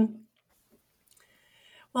again.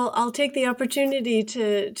 Well, I'll take the opportunity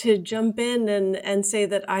to jump in and say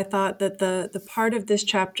that I thought that the part of this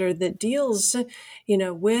chapter that deals,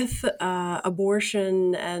 with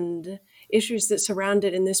abortion and issues that surround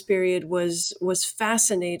it in this period was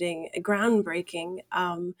fascinating, groundbreaking.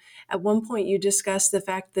 At one point, you discussed the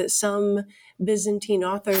fact that some Byzantine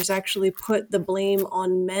authors actually put the blame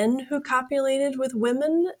on men who copulated with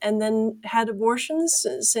women and then had abortions,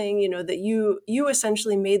 saying, that you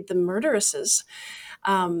essentially made them murderesses.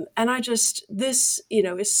 And this,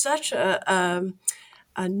 is such a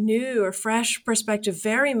new or fresh perspective,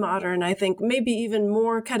 very modern, I think, maybe even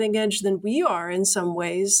more cutting edge than we are in some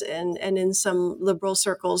ways, and in some liberal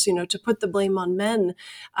circles, to put the blame on men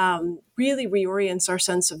really reorients our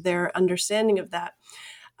sense of their understanding of that.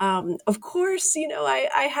 Of course,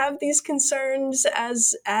 I have these concerns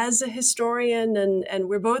as a historian, and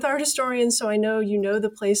we're both art historians, so I know the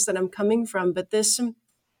place that I'm coming from. But this,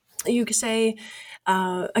 you could say,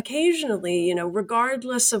 occasionally,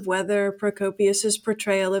 regardless of whether Procopius's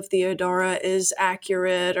portrayal of Theodora is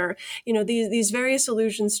accurate, or these various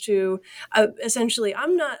allusions to essentially,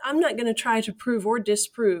 I'm not going to try to prove or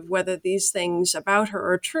disprove whether these things about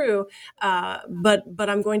her are true, but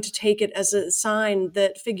I'm going to take it as a sign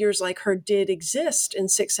that figures like her did exist in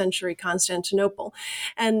 6th century Constantinople.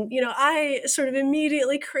 And I sort of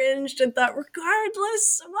immediately cringed and thought,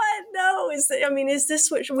 regardless, what? No, is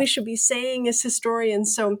this what we should be saying as historians?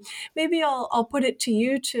 So maybe I'll put it to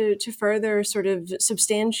you to further sort of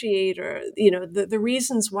substantiate, or the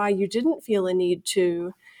reasons why you didn't feel a need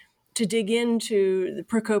to dig into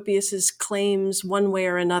Procopius's claims one way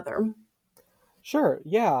or another. Sure.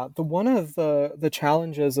 Yeah. One of the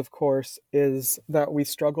challenges, of course, is that we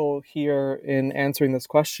struggle here in answering this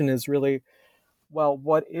question is really, well,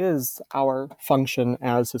 what is our function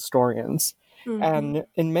as historians? Mm-hmm. And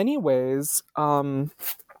in many ways,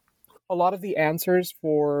 a lot of the answers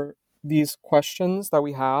for these questions that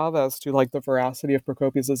we have as to like the veracity of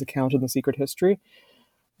Procopius's account in the Secret History,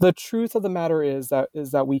 the truth of the matter is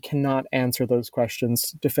that we cannot answer those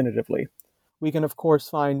questions definitively. We can, of course,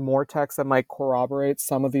 find more texts that might corroborate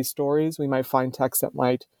some of these stories. We might find texts that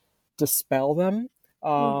might dispel them.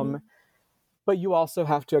 But you also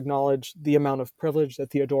have to acknowledge the amount of privilege that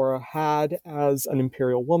Theodora had as an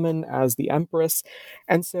imperial woman, as the empress.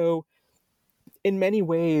 And so, in many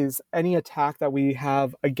ways, any attack that we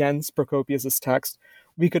have against Procopius's text,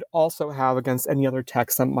 we could also have against any other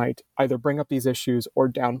text that might either bring up these issues or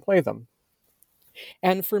downplay them.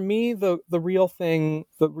 And for me, the real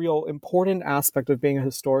important aspect of being a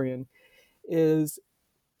historian is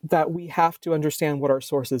that we have to understand what our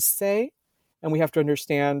sources say, and we have to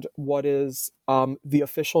understand what is the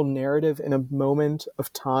official narrative in a moment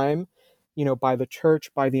of time, by the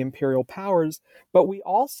church, by the imperial powers. But we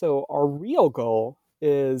also, our real goal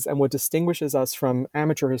is, and what distinguishes us from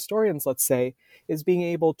amateur historians, let's say, is being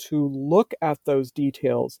able to look at those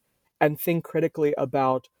details and think critically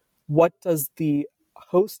about what does the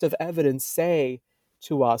host of evidence say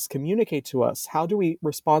to us, communicate to us? How do we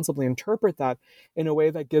responsibly interpret that in a way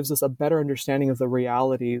that gives us a better understanding of the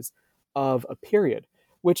realities of a period?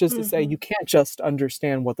 Which is to say, you can't just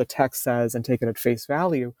understand what the text says and take it at face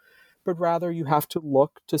value, but rather you have to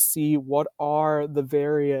look to see what are the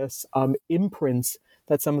various imprints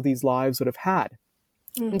that some of these lives would have had.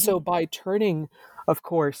 And so by turning, of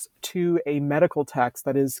course, to a medical text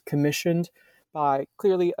that is commissioned by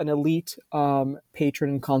clearly an elite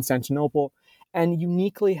patron in Constantinople, and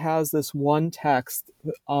uniquely has this one text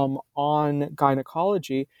on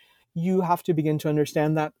gynecology, you have to begin to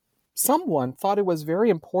understand that someone thought it was very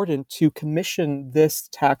important to commission this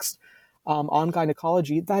text on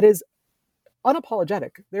gynecology that is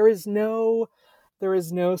unapologetic. There is no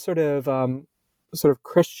sort of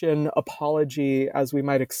Christian apology as we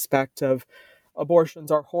might expect of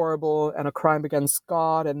abortions are horrible and a crime against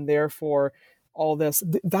God, and therefore all this.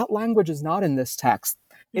 That language is not in this text.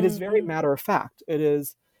 It is very matter of fact. It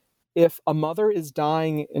is, if a mother is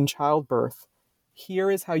dying in childbirth,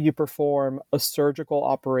 here is how you perform a surgical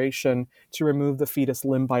operation to remove the fetus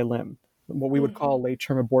limb by limb, what we would call a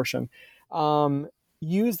late-term abortion.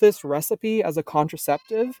 Use this recipe as a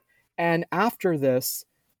contraceptive, and after this,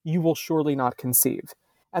 you will surely not conceive.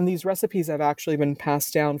 And these recipes have actually been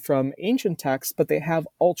passed down from ancient texts, but they have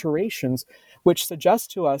alterations, which suggest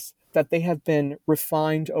to us that they have been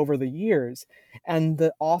refined over the years, and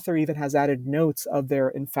the author even has added notes of their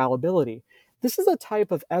infallibility. This is a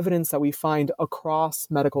type of evidence that we find across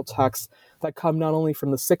medical texts that come not only from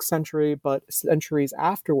the 6th century, but centuries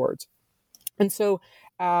afterwards. And so,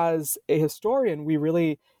 as a historian,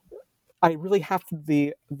 I really have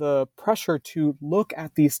the pressure to look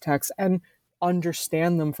at these texts and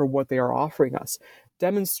understand them for what they are offering us.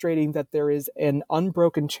 demonstrating that there is an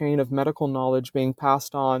unbroken chain of medical knowledge being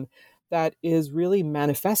passed on that is really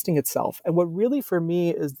manifesting itself. And what really, for me,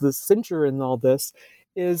 is the cincher in all this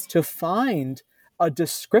is to find a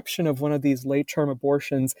description of one of these late-term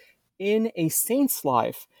abortions in a saint's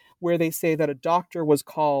life, where they say that a doctor was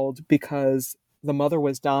called because the mother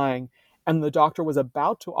was dying, and the doctor was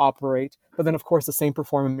about to operate, but then, of course, the saint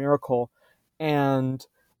performed a miracle and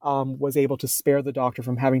was able to spare the doctor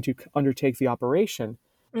from having to undertake the operation.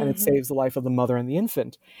 And it saves the life of the mother and the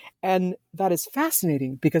infant. And that is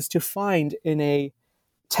fascinating, because to find in a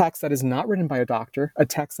text that is not written by a doctor, a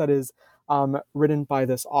text that is written by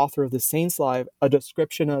this author of the Saint's Life, a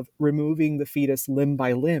description of removing the fetus limb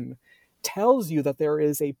by limb, tells you that there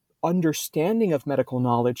is a understanding of medical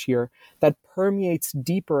knowledge here that permeates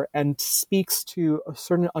deeper and speaks to a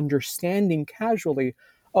certain understanding casually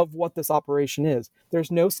of what this operation is. There's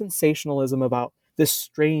no sensationalism about this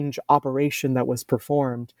strange operation that was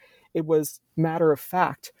performed. It was matter of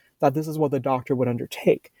fact that this is what the doctor would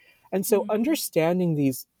undertake. And so understanding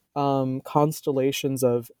these constellations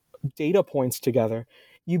of data points together,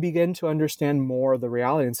 you begin to understand more of the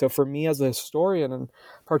reality. And so for me as a historian, and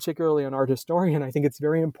particularly an art historian, I think it's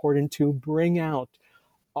very important to bring out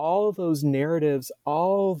all of those narratives,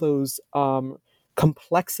 all those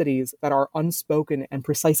complexities that are unspoken and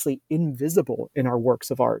precisely invisible in our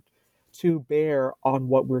works of art, to bear on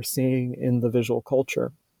what we're seeing in the visual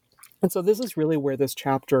culture. And so this is really where this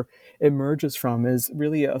chapter emerges from, is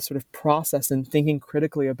really a sort of process in thinking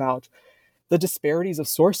critically about the disparities of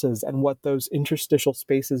sources and what those interstitial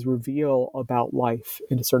spaces reveal about life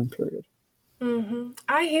in a certain period.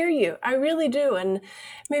 I hear you. I really do. And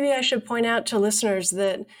maybe I should point out to listeners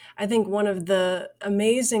that I think one of the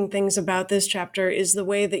amazing things about this chapter is the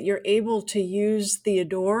way that you're able to use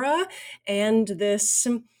Theodora and this,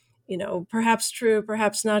 perhaps true,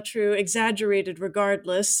 perhaps not true, exaggerated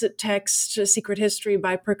regardless, text, Secret History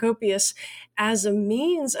by Procopius, as a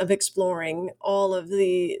means of exploring all of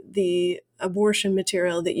the abortion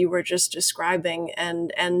material that you were just describing,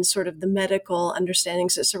 and sort of the medical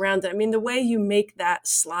understandings that surround it. I mean, the way you make that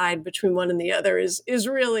slide between one and the other is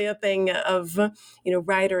really a thing of,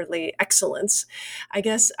 writerly excellence. I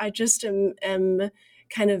guess I just am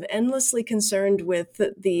kind of endlessly concerned with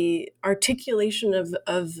the articulation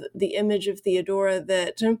of the image of Theodora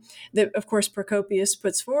that of course Procopius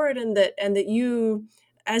puts forward, and that you,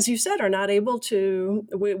 as you said, are not able to,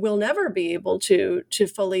 will never be able to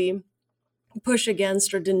fully push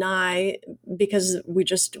against or deny, because we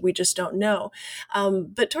just don't know.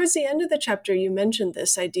 But towards the end of the chapter, you mentioned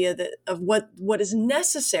this idea that of what is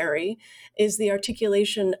necessary is the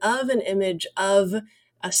articulation of an image of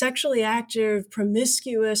a sexually active,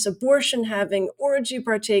 promiscuous, abortion-having,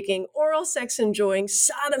 orgy-partaking, oral sex enjoying,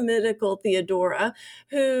 sodomitical Theodora,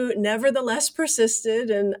 who nevertheless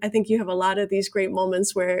persisted. And I think you have a lot of these great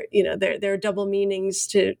moments where, there are double meanings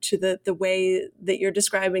to the way that you're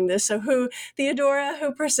describing this. So Theodora,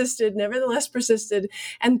 who nevertheless persisted,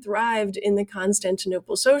 and thrived in the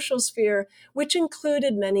Constantinople social sphere, which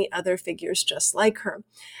included many other figures just like her.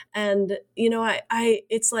 And,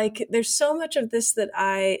 it's like there's so much of this that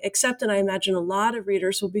I accept, and I imagine a lot of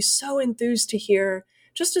readers will be so enthused to hear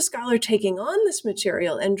just a scholar taking on this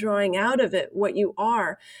material and drawing out of it what you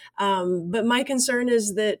are. But my concern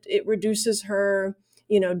is that it reduces her,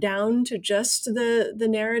 down to just the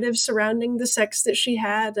narrative surrounding the sex that she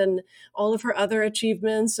had and all of her other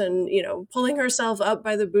achievements, and, pulling herself up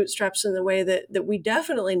by the bootstraps in the way that we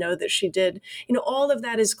definitely know that she did. All of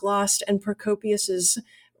that is glossed, and Procopius's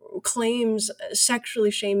claims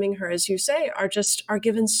sexually shaming her, as you say, are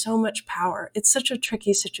given so much power. It's such a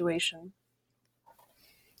tricky situation.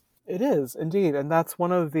 It is, indeed. And that's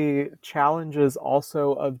one of the challenges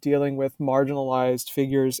also of dealing with marginalized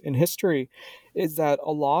figures in history, is that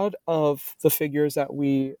a lot of the figures that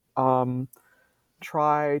we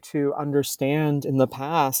try to understand in the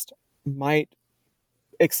past might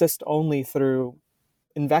exist only through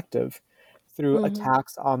invective, through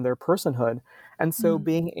attacks on their personhood. And so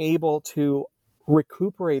being able to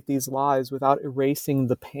recuperate these lives without erasing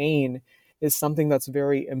the pain is something that's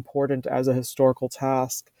very important as a historical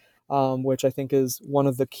task, which I think is one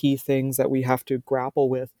of the key things that we have to grapple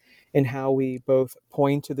with in how we both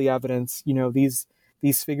point to the evidence.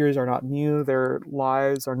 These figures are not new, their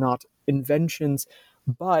lives are not inventions,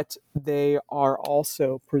 but they are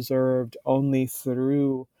also preserved only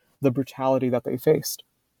through the brutality that they faced.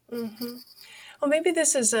 Well, maybe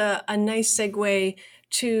this is a nice segue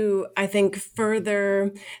to, I think,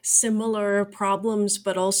 further similar problems,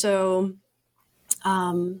 but also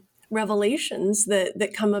revelations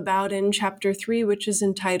that come about in chapter 3, which is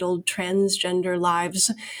entitled Transgender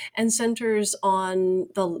Lives, and centers on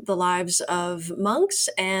the lives of monks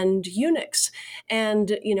and eunuchs,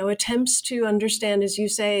 and attempts to understand, as you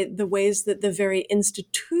say, the ways that the very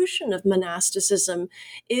institution of monasticism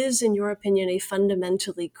is, in your opinion, a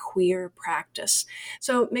fundamentally queer practice.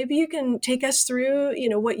 So maybe you can take us through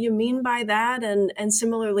what you mean by that, and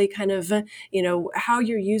similarly kind of how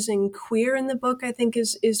you're using queer in the book. I think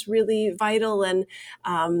is really vital, and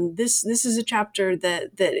this is a chapter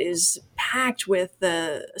that is packed with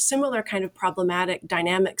the similar kind of problematic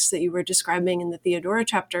dynamics that you were describing in the Theodora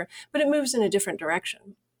chapter, but it moves in a different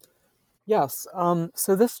direction. Yes.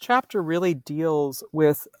 So this chapter really deals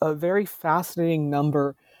with a very fascinating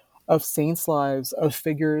number of saints' lives of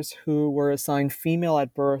figures who were assigned female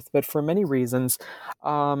at birth, but for many reasons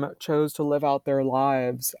chose to live out their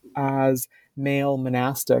lives as male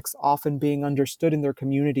monastics, often being understood in their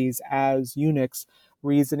communities as eunuchs,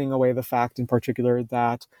 reasoning away the fact in particular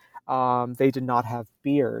that they did not have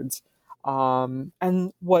beards.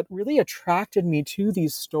 And what really attracted me to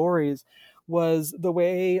these stories was the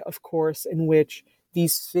way, of course, in which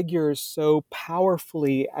these figures so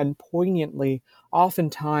powerfully and poignantly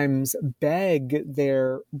oftentimes beg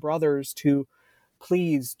their brothers to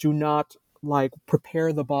please do not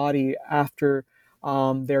prepare the body after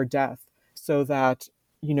their death, so that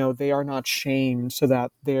they are not shamed, so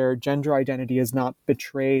that their gender identity is not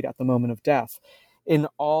betrayed at the moment of death. In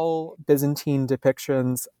all Byzantine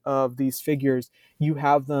depictions of these figures, you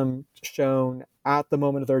have them shown at the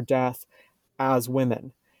moment of their death as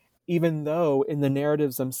women, even though in the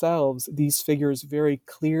narratives themselves, these figures very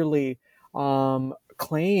clearly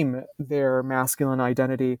claim their masculine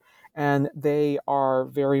identity, and they are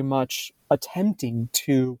very much attempting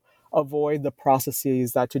to avoid the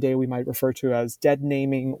processes that today we might refer to as dead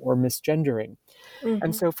naming or misgendering. Mm-hmm.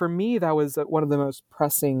 And so for me, that was one of the most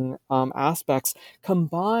pressing aspects,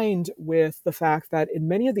 combined with the fact that in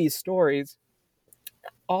many of these stories,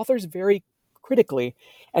 authors very critically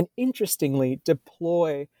and interestingly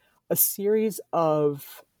deploy a series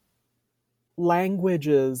of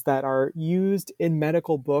languages that are used in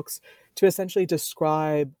medical books to essentially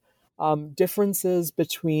describe differences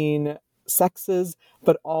between sexes,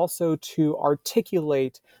 but also to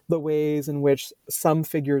articulate the ways in which some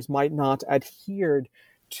figures might not adhere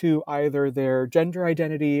to either their gender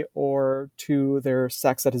identity or to their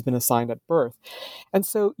sex that has been assigned at birth. And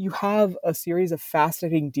so you have a series of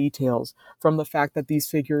fascinating details, from the fact that these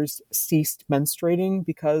figures ceased menstruating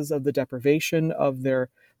because of the deprivation of their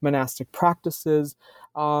monastic practices,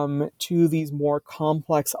 to these more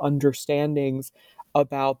complex understandings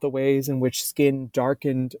about the ways in which skin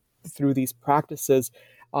darkened through these practices.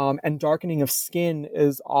 And darkening of skin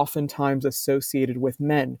is oftentimes associated with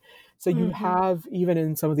men. So you have, even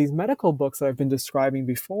in some of these medical books that I've been describing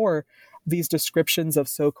before, these descriptions of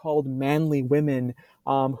so-called manly women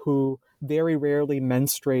who very rarely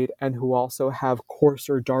menstruate and who also have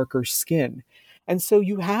coarser, darker skin. And so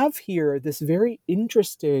you have here this very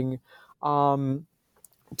interesting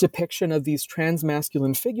depiction of these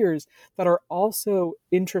transmasculine figures that are also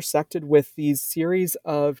intersected with these series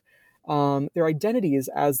of their identities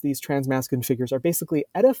as these transmasculine figures are basically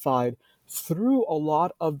edified through a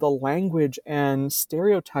lot of the language and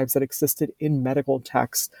stereotypes that existed in medical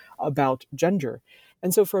texts about gender.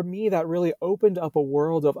 And so for me, that really opened up a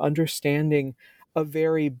world of understanding, a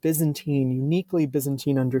very Byzantine, uniquely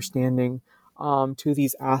Byzantine understanding to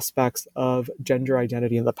these aspects of gender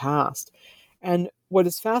identity in the past. And what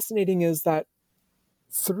is fascinating is that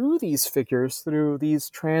through these figures, through these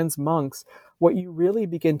trans monks, what you really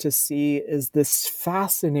begin to see is this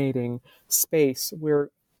fascinating space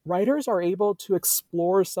where writers are able to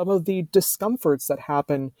explore some of the discomforts that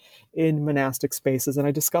happen in monastic spaces. And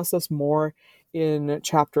I discuss this more in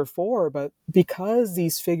chapter 4, but because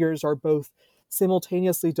these figures are both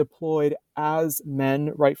simultaneously deployed as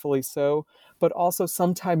men, rightfully so, but also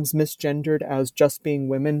sometimes misgendered as just being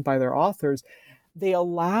women by their authors, they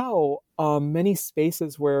allow many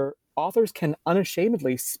spaces where authors can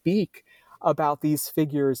unashamedly speak about these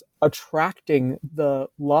figures attracting the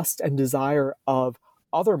lust and desire of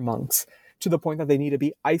other monks, to the point that they need to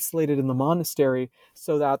be isolated in the monastery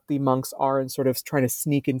so that the monks aren't sort of trying to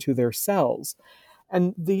sneak into their cells.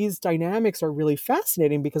 And these dynamics are really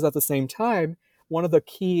fascinating because at the same time, one of the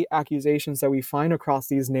key accusations that we find across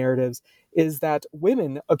these narratives is that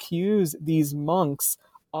women accuse these monks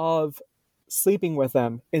of sleeping with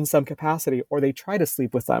them in some capacity, or they try to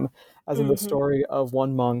sleep with them, as in the story of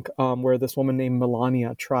one monk where this woman named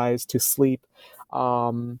Melania tries to sleep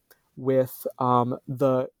with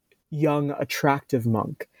the young, attractive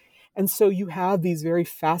monk. And so you have these very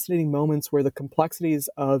fascinating moments where the complexities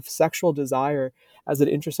of sexual desire as it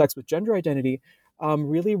intersects with gender identity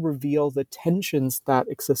really reveal the tensions that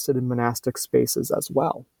existed in monastic spaces as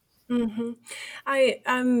well. Mm-hmm.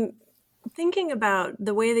 I'm thinking about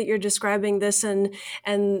the way that you're describing this and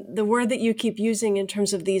the word that you keep using in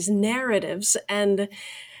terms of these narratives. And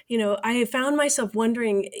I found myself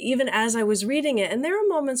wondering, even as I was reading it, and there are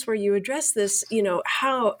moments where you address this,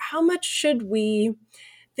 how much should we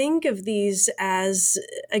think of these as,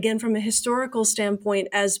 again, from a historical standpoint,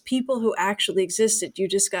 as people who actually existed. You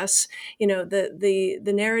discuss, the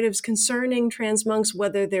narratives concerning trans monks,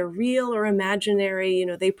 whether they're real or imaginary.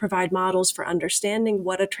 They provide models for understanding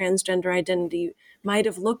what a transgender identity might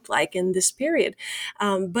have looked like in this period.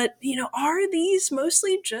 But are these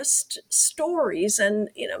mostly just stories? And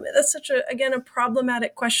that's such a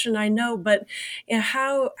problematic question, I know. But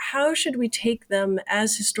how should we take them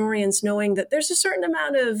as historians, knowing that there's a certain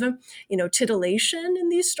amount of titillation in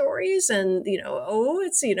these stories, and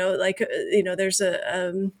it's there's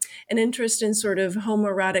an interest in sort of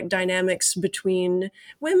homoerotic dynamics between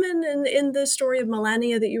women, and in the story of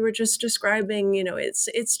Melania that you were just describing,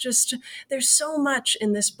 it's just, there's so much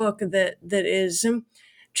in this book that is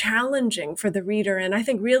challenging for the reader, and I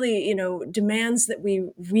think really demands that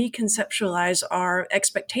we reconceptualize our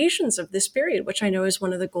expectations of this period, which I know is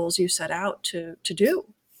one of the goals you set out to do.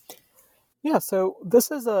 Yeah, so this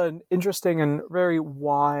is an interesting and very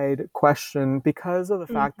wide question because of the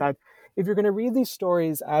fact that if you're going to read these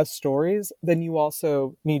stories as stories, then you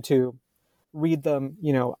also need to read them,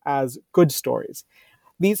 as good stories.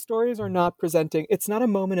 These stories are not presenting, it's not a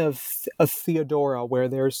moment of Theodora where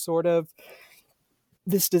there's sort of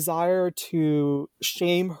this desire to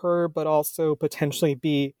shame her, but also potentially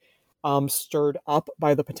be stirred up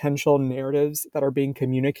by the potential narratives that are being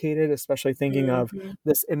communicated, especially thinking of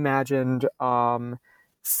this imagined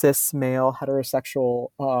cis male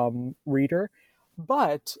heterosexual reader.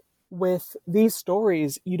 But with these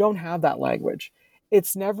stories, you don't have that language.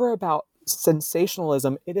 It's never about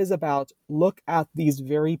sensationalism. It is about, look at these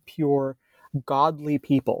very pure, godly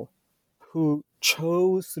people who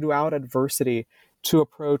chose throughout adversity to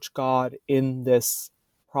approach God in this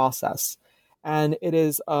process. And it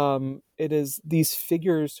is these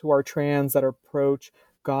figures who are trans that approach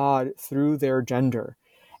God through their gender.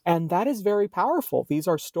 And that is very powerful. These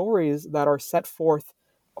are stories that are set forth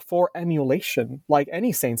for emulation, like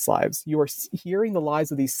any saint's lives. You are hearing the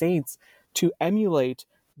lives of these saints to emulate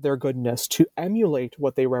their goodness, to emulate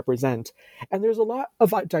what they represent. And there's a lot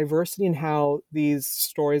of diversity in how these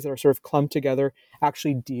stories that are sort of clumped together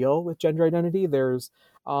actually deal with gender identity. There's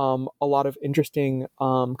a lot of interesting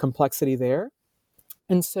complexity there.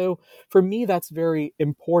 And so for me, that's very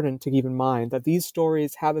important to keep in mind, that these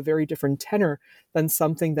stories have a very different tenor than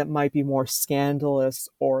something that might be more scandalous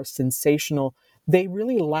or sensational. They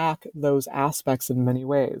really lack those aspects in many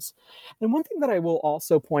ways. And one thing that I will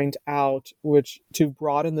also point out, which to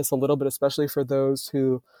broaden this a little bit, especially for those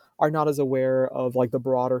who are not as aware of like the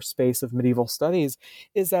broader space of medieval studies,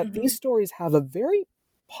 is that these stories have a very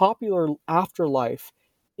popular afterlife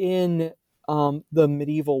in the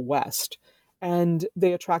medieval West. And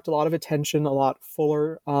they attract a lot of attention, a lot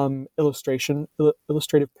fuller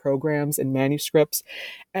illustrative programs and manuscripts.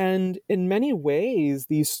 And in many ways,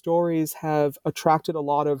 these stories have attracted a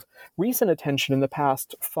lot of recent attention in the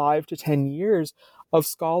past 5 to 10 years of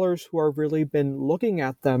scholars who have really been looking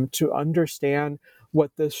at them to understand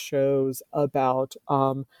what this shows about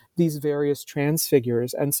these various trans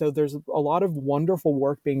figures. And so there's a lot of wonderful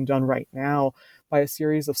work being done right now by a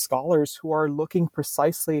series of scholars who are looking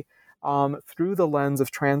precisely through the lens of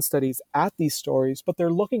trans studies at these stories, but they're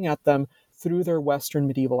looking at them through their Western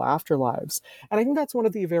medieval afterlives. And I think that's one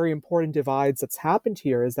of the very important divides that's happened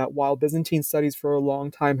here, is that while Byzantine studies for a long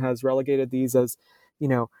time has relegated these as,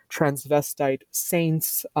 transvestite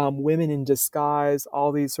saints, women in disguise,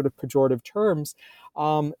 all these sort of pejorative terms,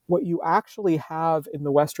 what you actually have in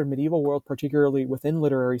the Western medieval world, particularly within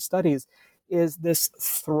literary studies, is this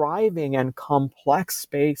thriving and complex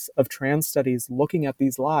space of trans studies looking at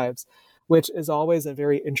these lives, which is always a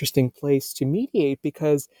very interesting place to mediate,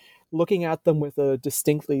 because looking at them with a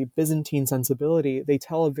distinctly Byzantine sensibility, they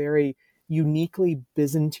tell a very uniquely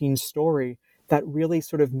Byzantine story that really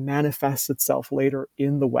sort of manifests itself later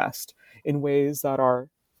in the West in ways that are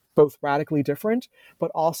both radically different,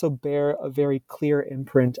 but also bear a very clear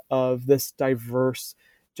imprint of this diverse,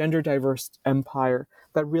 gender diverse empire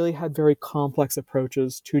that really had very complex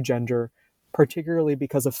approaches to gender, particularly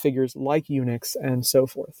because of figures like eunuchs and so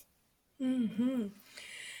forth. Mm-hmm.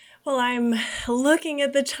 Well, I'm looking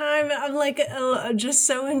at the time. I'm like just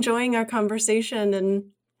so enjoying our conversation,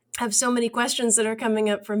 and have so many questions that are coming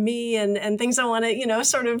up for me and things I want to,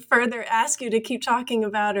 sort of further ask you to keep talking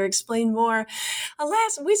about or explain more.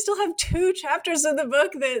 Alas, we still have 2 chapters of the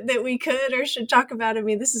book that we could or should talk about. I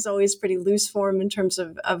mean, this is always pretty loose form in terms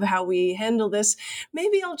of how we handle this.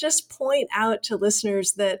 Maybe I'll just point out to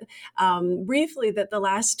listeners that briefly that the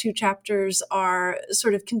last 2 chapters are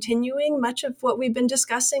sort of continuing much of what we've been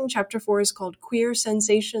discussing. Chapter 4 is called Queer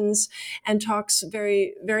Sensations and talks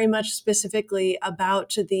very, very much specifically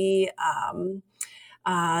about the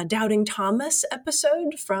Doubting Thomas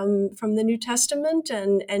episode from the New Testament,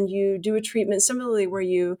 and you do a treatment similarly where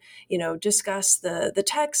you discuss the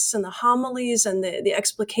texts and the homilies and the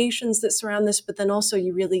explications that surround this, but then also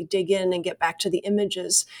you really dig in and get back to the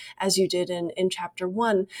images as you did in chapter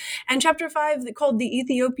 1. And chapter 5, called The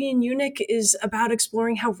Ethiopian Eunuch, is about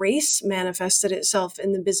exploring how race manifested itself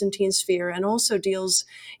in the Byzantine sphere, and also deals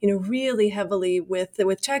really heavily with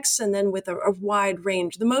texts and then with a wide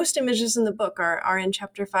range. The most images in the book are in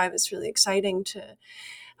chapter 5. It's really exciting to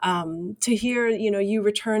hear, you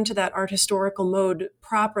return to that art historical mode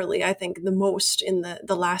properly. I think the most in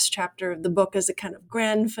the last chapter of the book as a kind of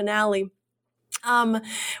grand finale. We're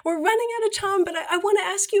running out of time, but I want to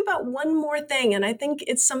ask you about one more thing. And I think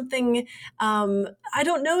it's something, I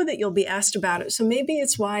don't know that you'll be asked about it. So maybe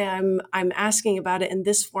it's why I'm asking about it in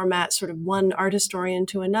this format, sort of one art historian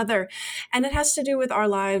to another. And it has to do with our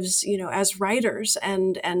lives, as writers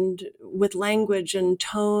and with language and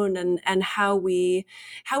tone and how we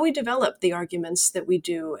develop the arguments that we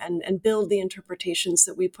do and build the interpretations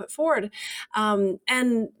that we put forward. There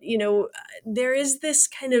is this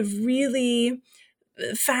kind of really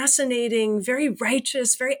fascinating, very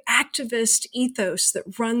righteous, very activist ethos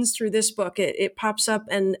that runs through this book. It pops up,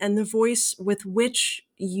 and the voice with which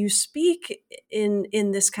you speak in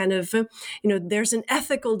this kind of, there's an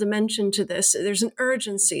ethical dimension to this. There's an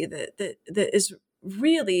urgency that is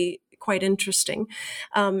really quite interesting.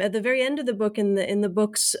 At the very end of the book, in the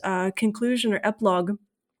book's conclusion or epilogue,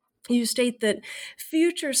 you state that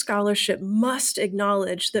future scholarship must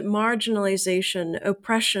acknowledge that marginalization,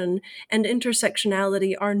 oppression, and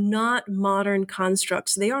intersectionality are not modern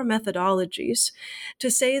constructs. They are methodologies.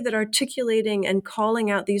 To say that articulating and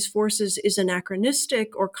calling out these forces is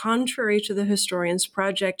anachronistic or contrary to the historian's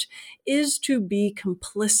project is to be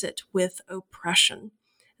complicit with oppression.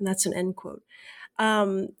 And that's an end quote.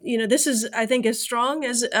 This is, I think, as strong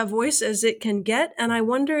as a voice as it can get. And I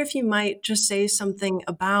wonder if you might just say something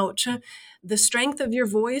about the strength of your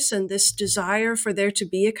voice and this desire for there to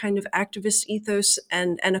be a kind of activist ethos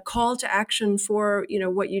and a call to action for,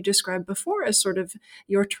 what you described before as sort of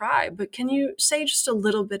your tribe. But can you say just a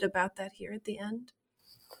little bit about that here at the end?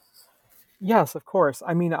 Yes, of course.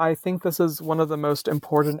 I mean, I think this is one of the most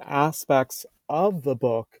important aspects of the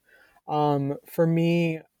book. For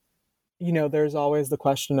me, there's always the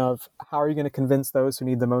question of how are you going to convince those who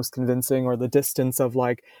need the most convincing, or the distance of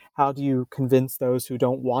how do you convince those who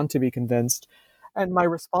don't want to be convinced? And my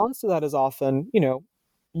response to that is often,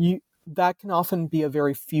 that can often be a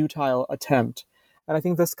very futile attempt. And I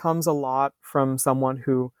think this comes a lot from someone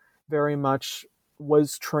who very much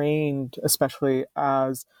was trained, especially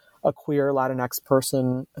as a queer Latinx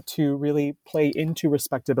person, to really play into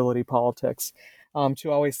respectability politics,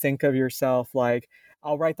 to always think of yourself like,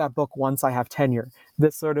 I'll write that book once I have tenure.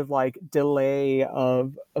 This sort of delay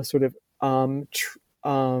of a sort of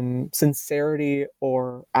sincerity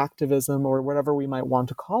or activism or whatever we might want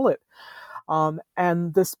to call it.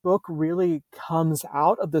 And this book really comes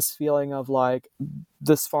out of this feeling of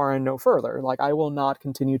this far and no further. I will not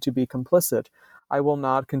continue to be complicit. I will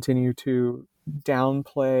not continue to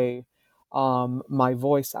downplay my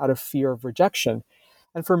voice out of fear of rejection.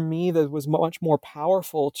 And for me, that was much more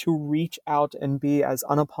powerful to reach out and be as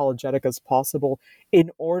unapologetic as possible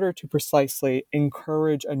in order to precisely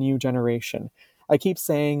encourage a new generation. I keep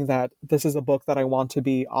saying that this is a book that I want to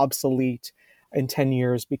be obsolete in 10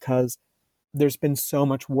 years because there's been so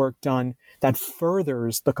much work done that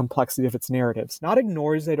furthers the complexity of its narratives, not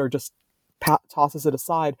ignores it or just tosses it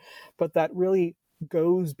aside, but that really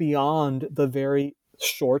goes beyond the very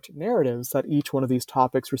short narratives that each one of these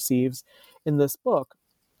topics receives in this book.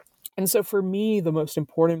 And so for me, the most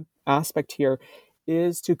important aspect here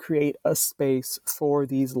is to create a space for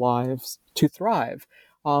these lives to thrive,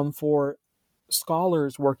 for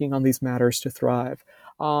scholars working on these matters to thrive,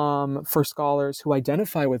 for scholars who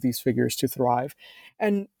identify with these figures to thrive.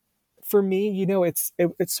 And for me, it's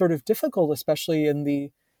sort of difficult, especially in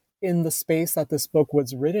the space that this book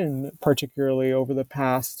was written, particularly over the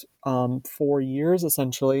past 4 years,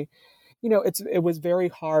 essentially. It was very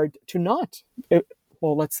hard to not.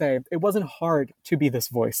 Let's say it wasn't hard to be this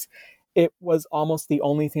voice. It was almost the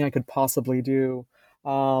only thing I could possibly do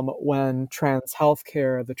when trans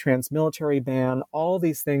healthcare, the trans military ban, all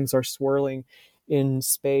these things are swirling in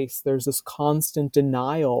space. There's this constant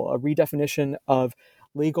denial, a redefinition of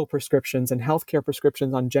legal prescriptions and healthcare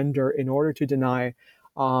prescriptions on gender in order to deny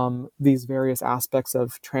these various aspects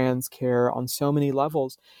of trans care on so many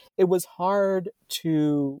levels. It was hard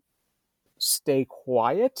to stay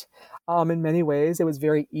quiet. In many ways, it was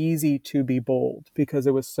very easy to be bold because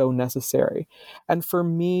it was so necessary. And for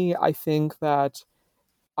me, I think that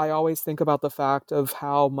I always think about the fact of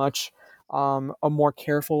how much a more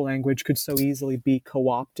careful language could so easily be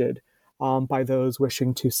co-opted by those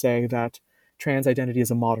wishing to say that trans identity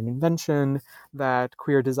is a modern invention, that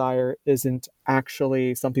queer desire isn't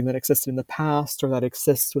actually something that existed in the past or that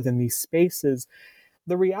exists within these spaces.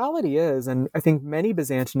 The reality is, and I think many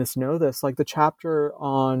Byzantinists know this, like the chapter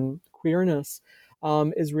on queerness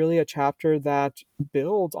is really a chapter that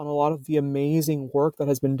builds on a lot of the amazing work that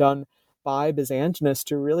has been done by Byzantinists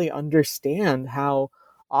to really understand how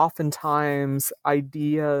oftentimes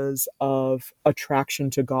ideas of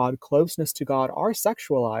attraction to God, closeness to God, are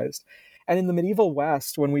sexualized. And in the medieval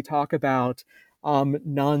West, when we talk about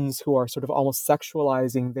nuns who are sort of almost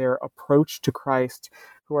sexualizing their approach to Christ,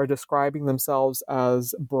 who are describing themselves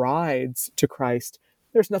as brides to Christ,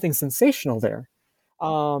 there's nothing sensational there.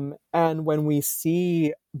 And when we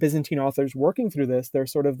see Byzantine authors working through this,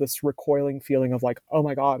 there's sort of this recoiling feeling of like, oh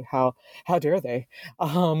my God, how dare they?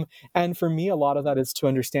 And for me, a lot of that is to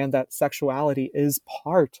understand that sexuality is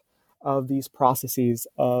part of these processes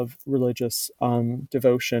of religious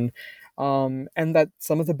devotion. And that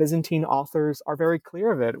some of the Byzantine authors are very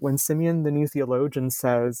clear of it. When Simeon, the new theologian,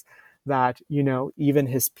 says that, even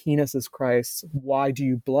his penis is Christ, why do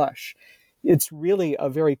you blush? It's really a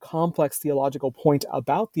very complex theological point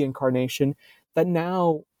about the incarnation that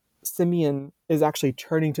now Simeon is actually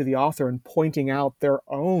turning to the author and pointing out their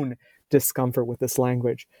own discomfort with this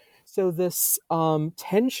language. So this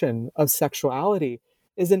tension of sexuality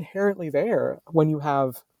is inherently there when you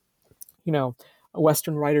have,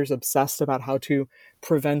 Western writers obsessed about how to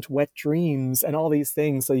prevent wet dreams and all these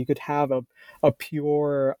things so you could have a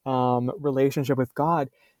pure relationship with God.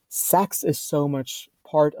 Sex is so much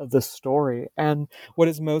part of the story. And what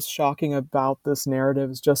is most shocking about this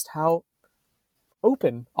narrative is just how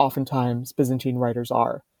open oftentimes Byzantine writers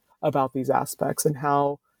are about these aspects and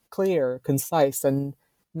how clear, concise, and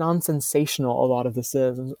non-sensational a lot of this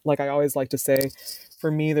is. And like I always like to say,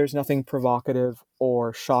 for me, there's nothing provocative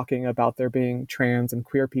or shocking about there being trans and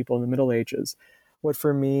queer people in the Middle Ages. What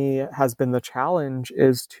for me has been the challenge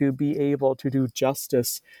is to be able to do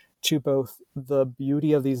justice to both the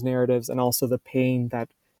beauty of these narratives and also the pain that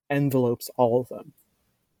envelopes all of them.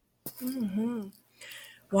 Mm-hmm.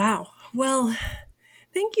 Wow. Well,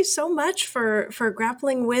 thank you so much for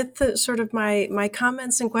grappling with sort of my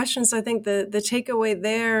comments and questions. I think the takeaway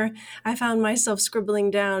there, I found myself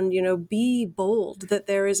scribbling down, be bold, that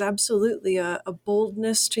there is absolutely a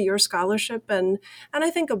boldness to your scholarship and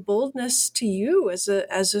I think a boldness to you as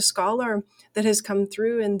a scholar that has come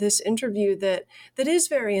through in this interview that is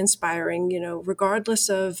very inspiring, regardless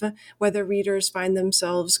of whether readers find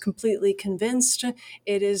themselves completely convinced.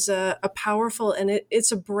 It is a powerful and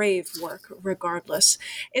it's a brave work regardless.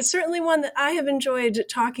 It's certainly one that I have enjoyed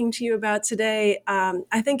talking to you about today.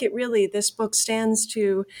 I think this book stands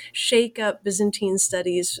to shake up Byzantine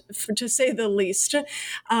studies, to say the least. So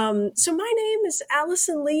my name is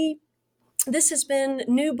Allison Lee. This has been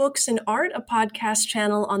New Books in Art, a podcast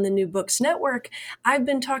channel on the New Books Network. I've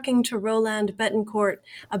been talking to Roland Betancourt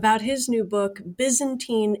about his new book,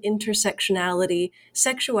 Byzantine Intersectionality,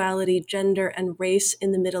 Sexuality, Gender, and Race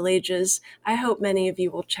in the Middle Ages. I hope many of you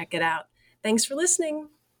will check it out. Thanks for listening.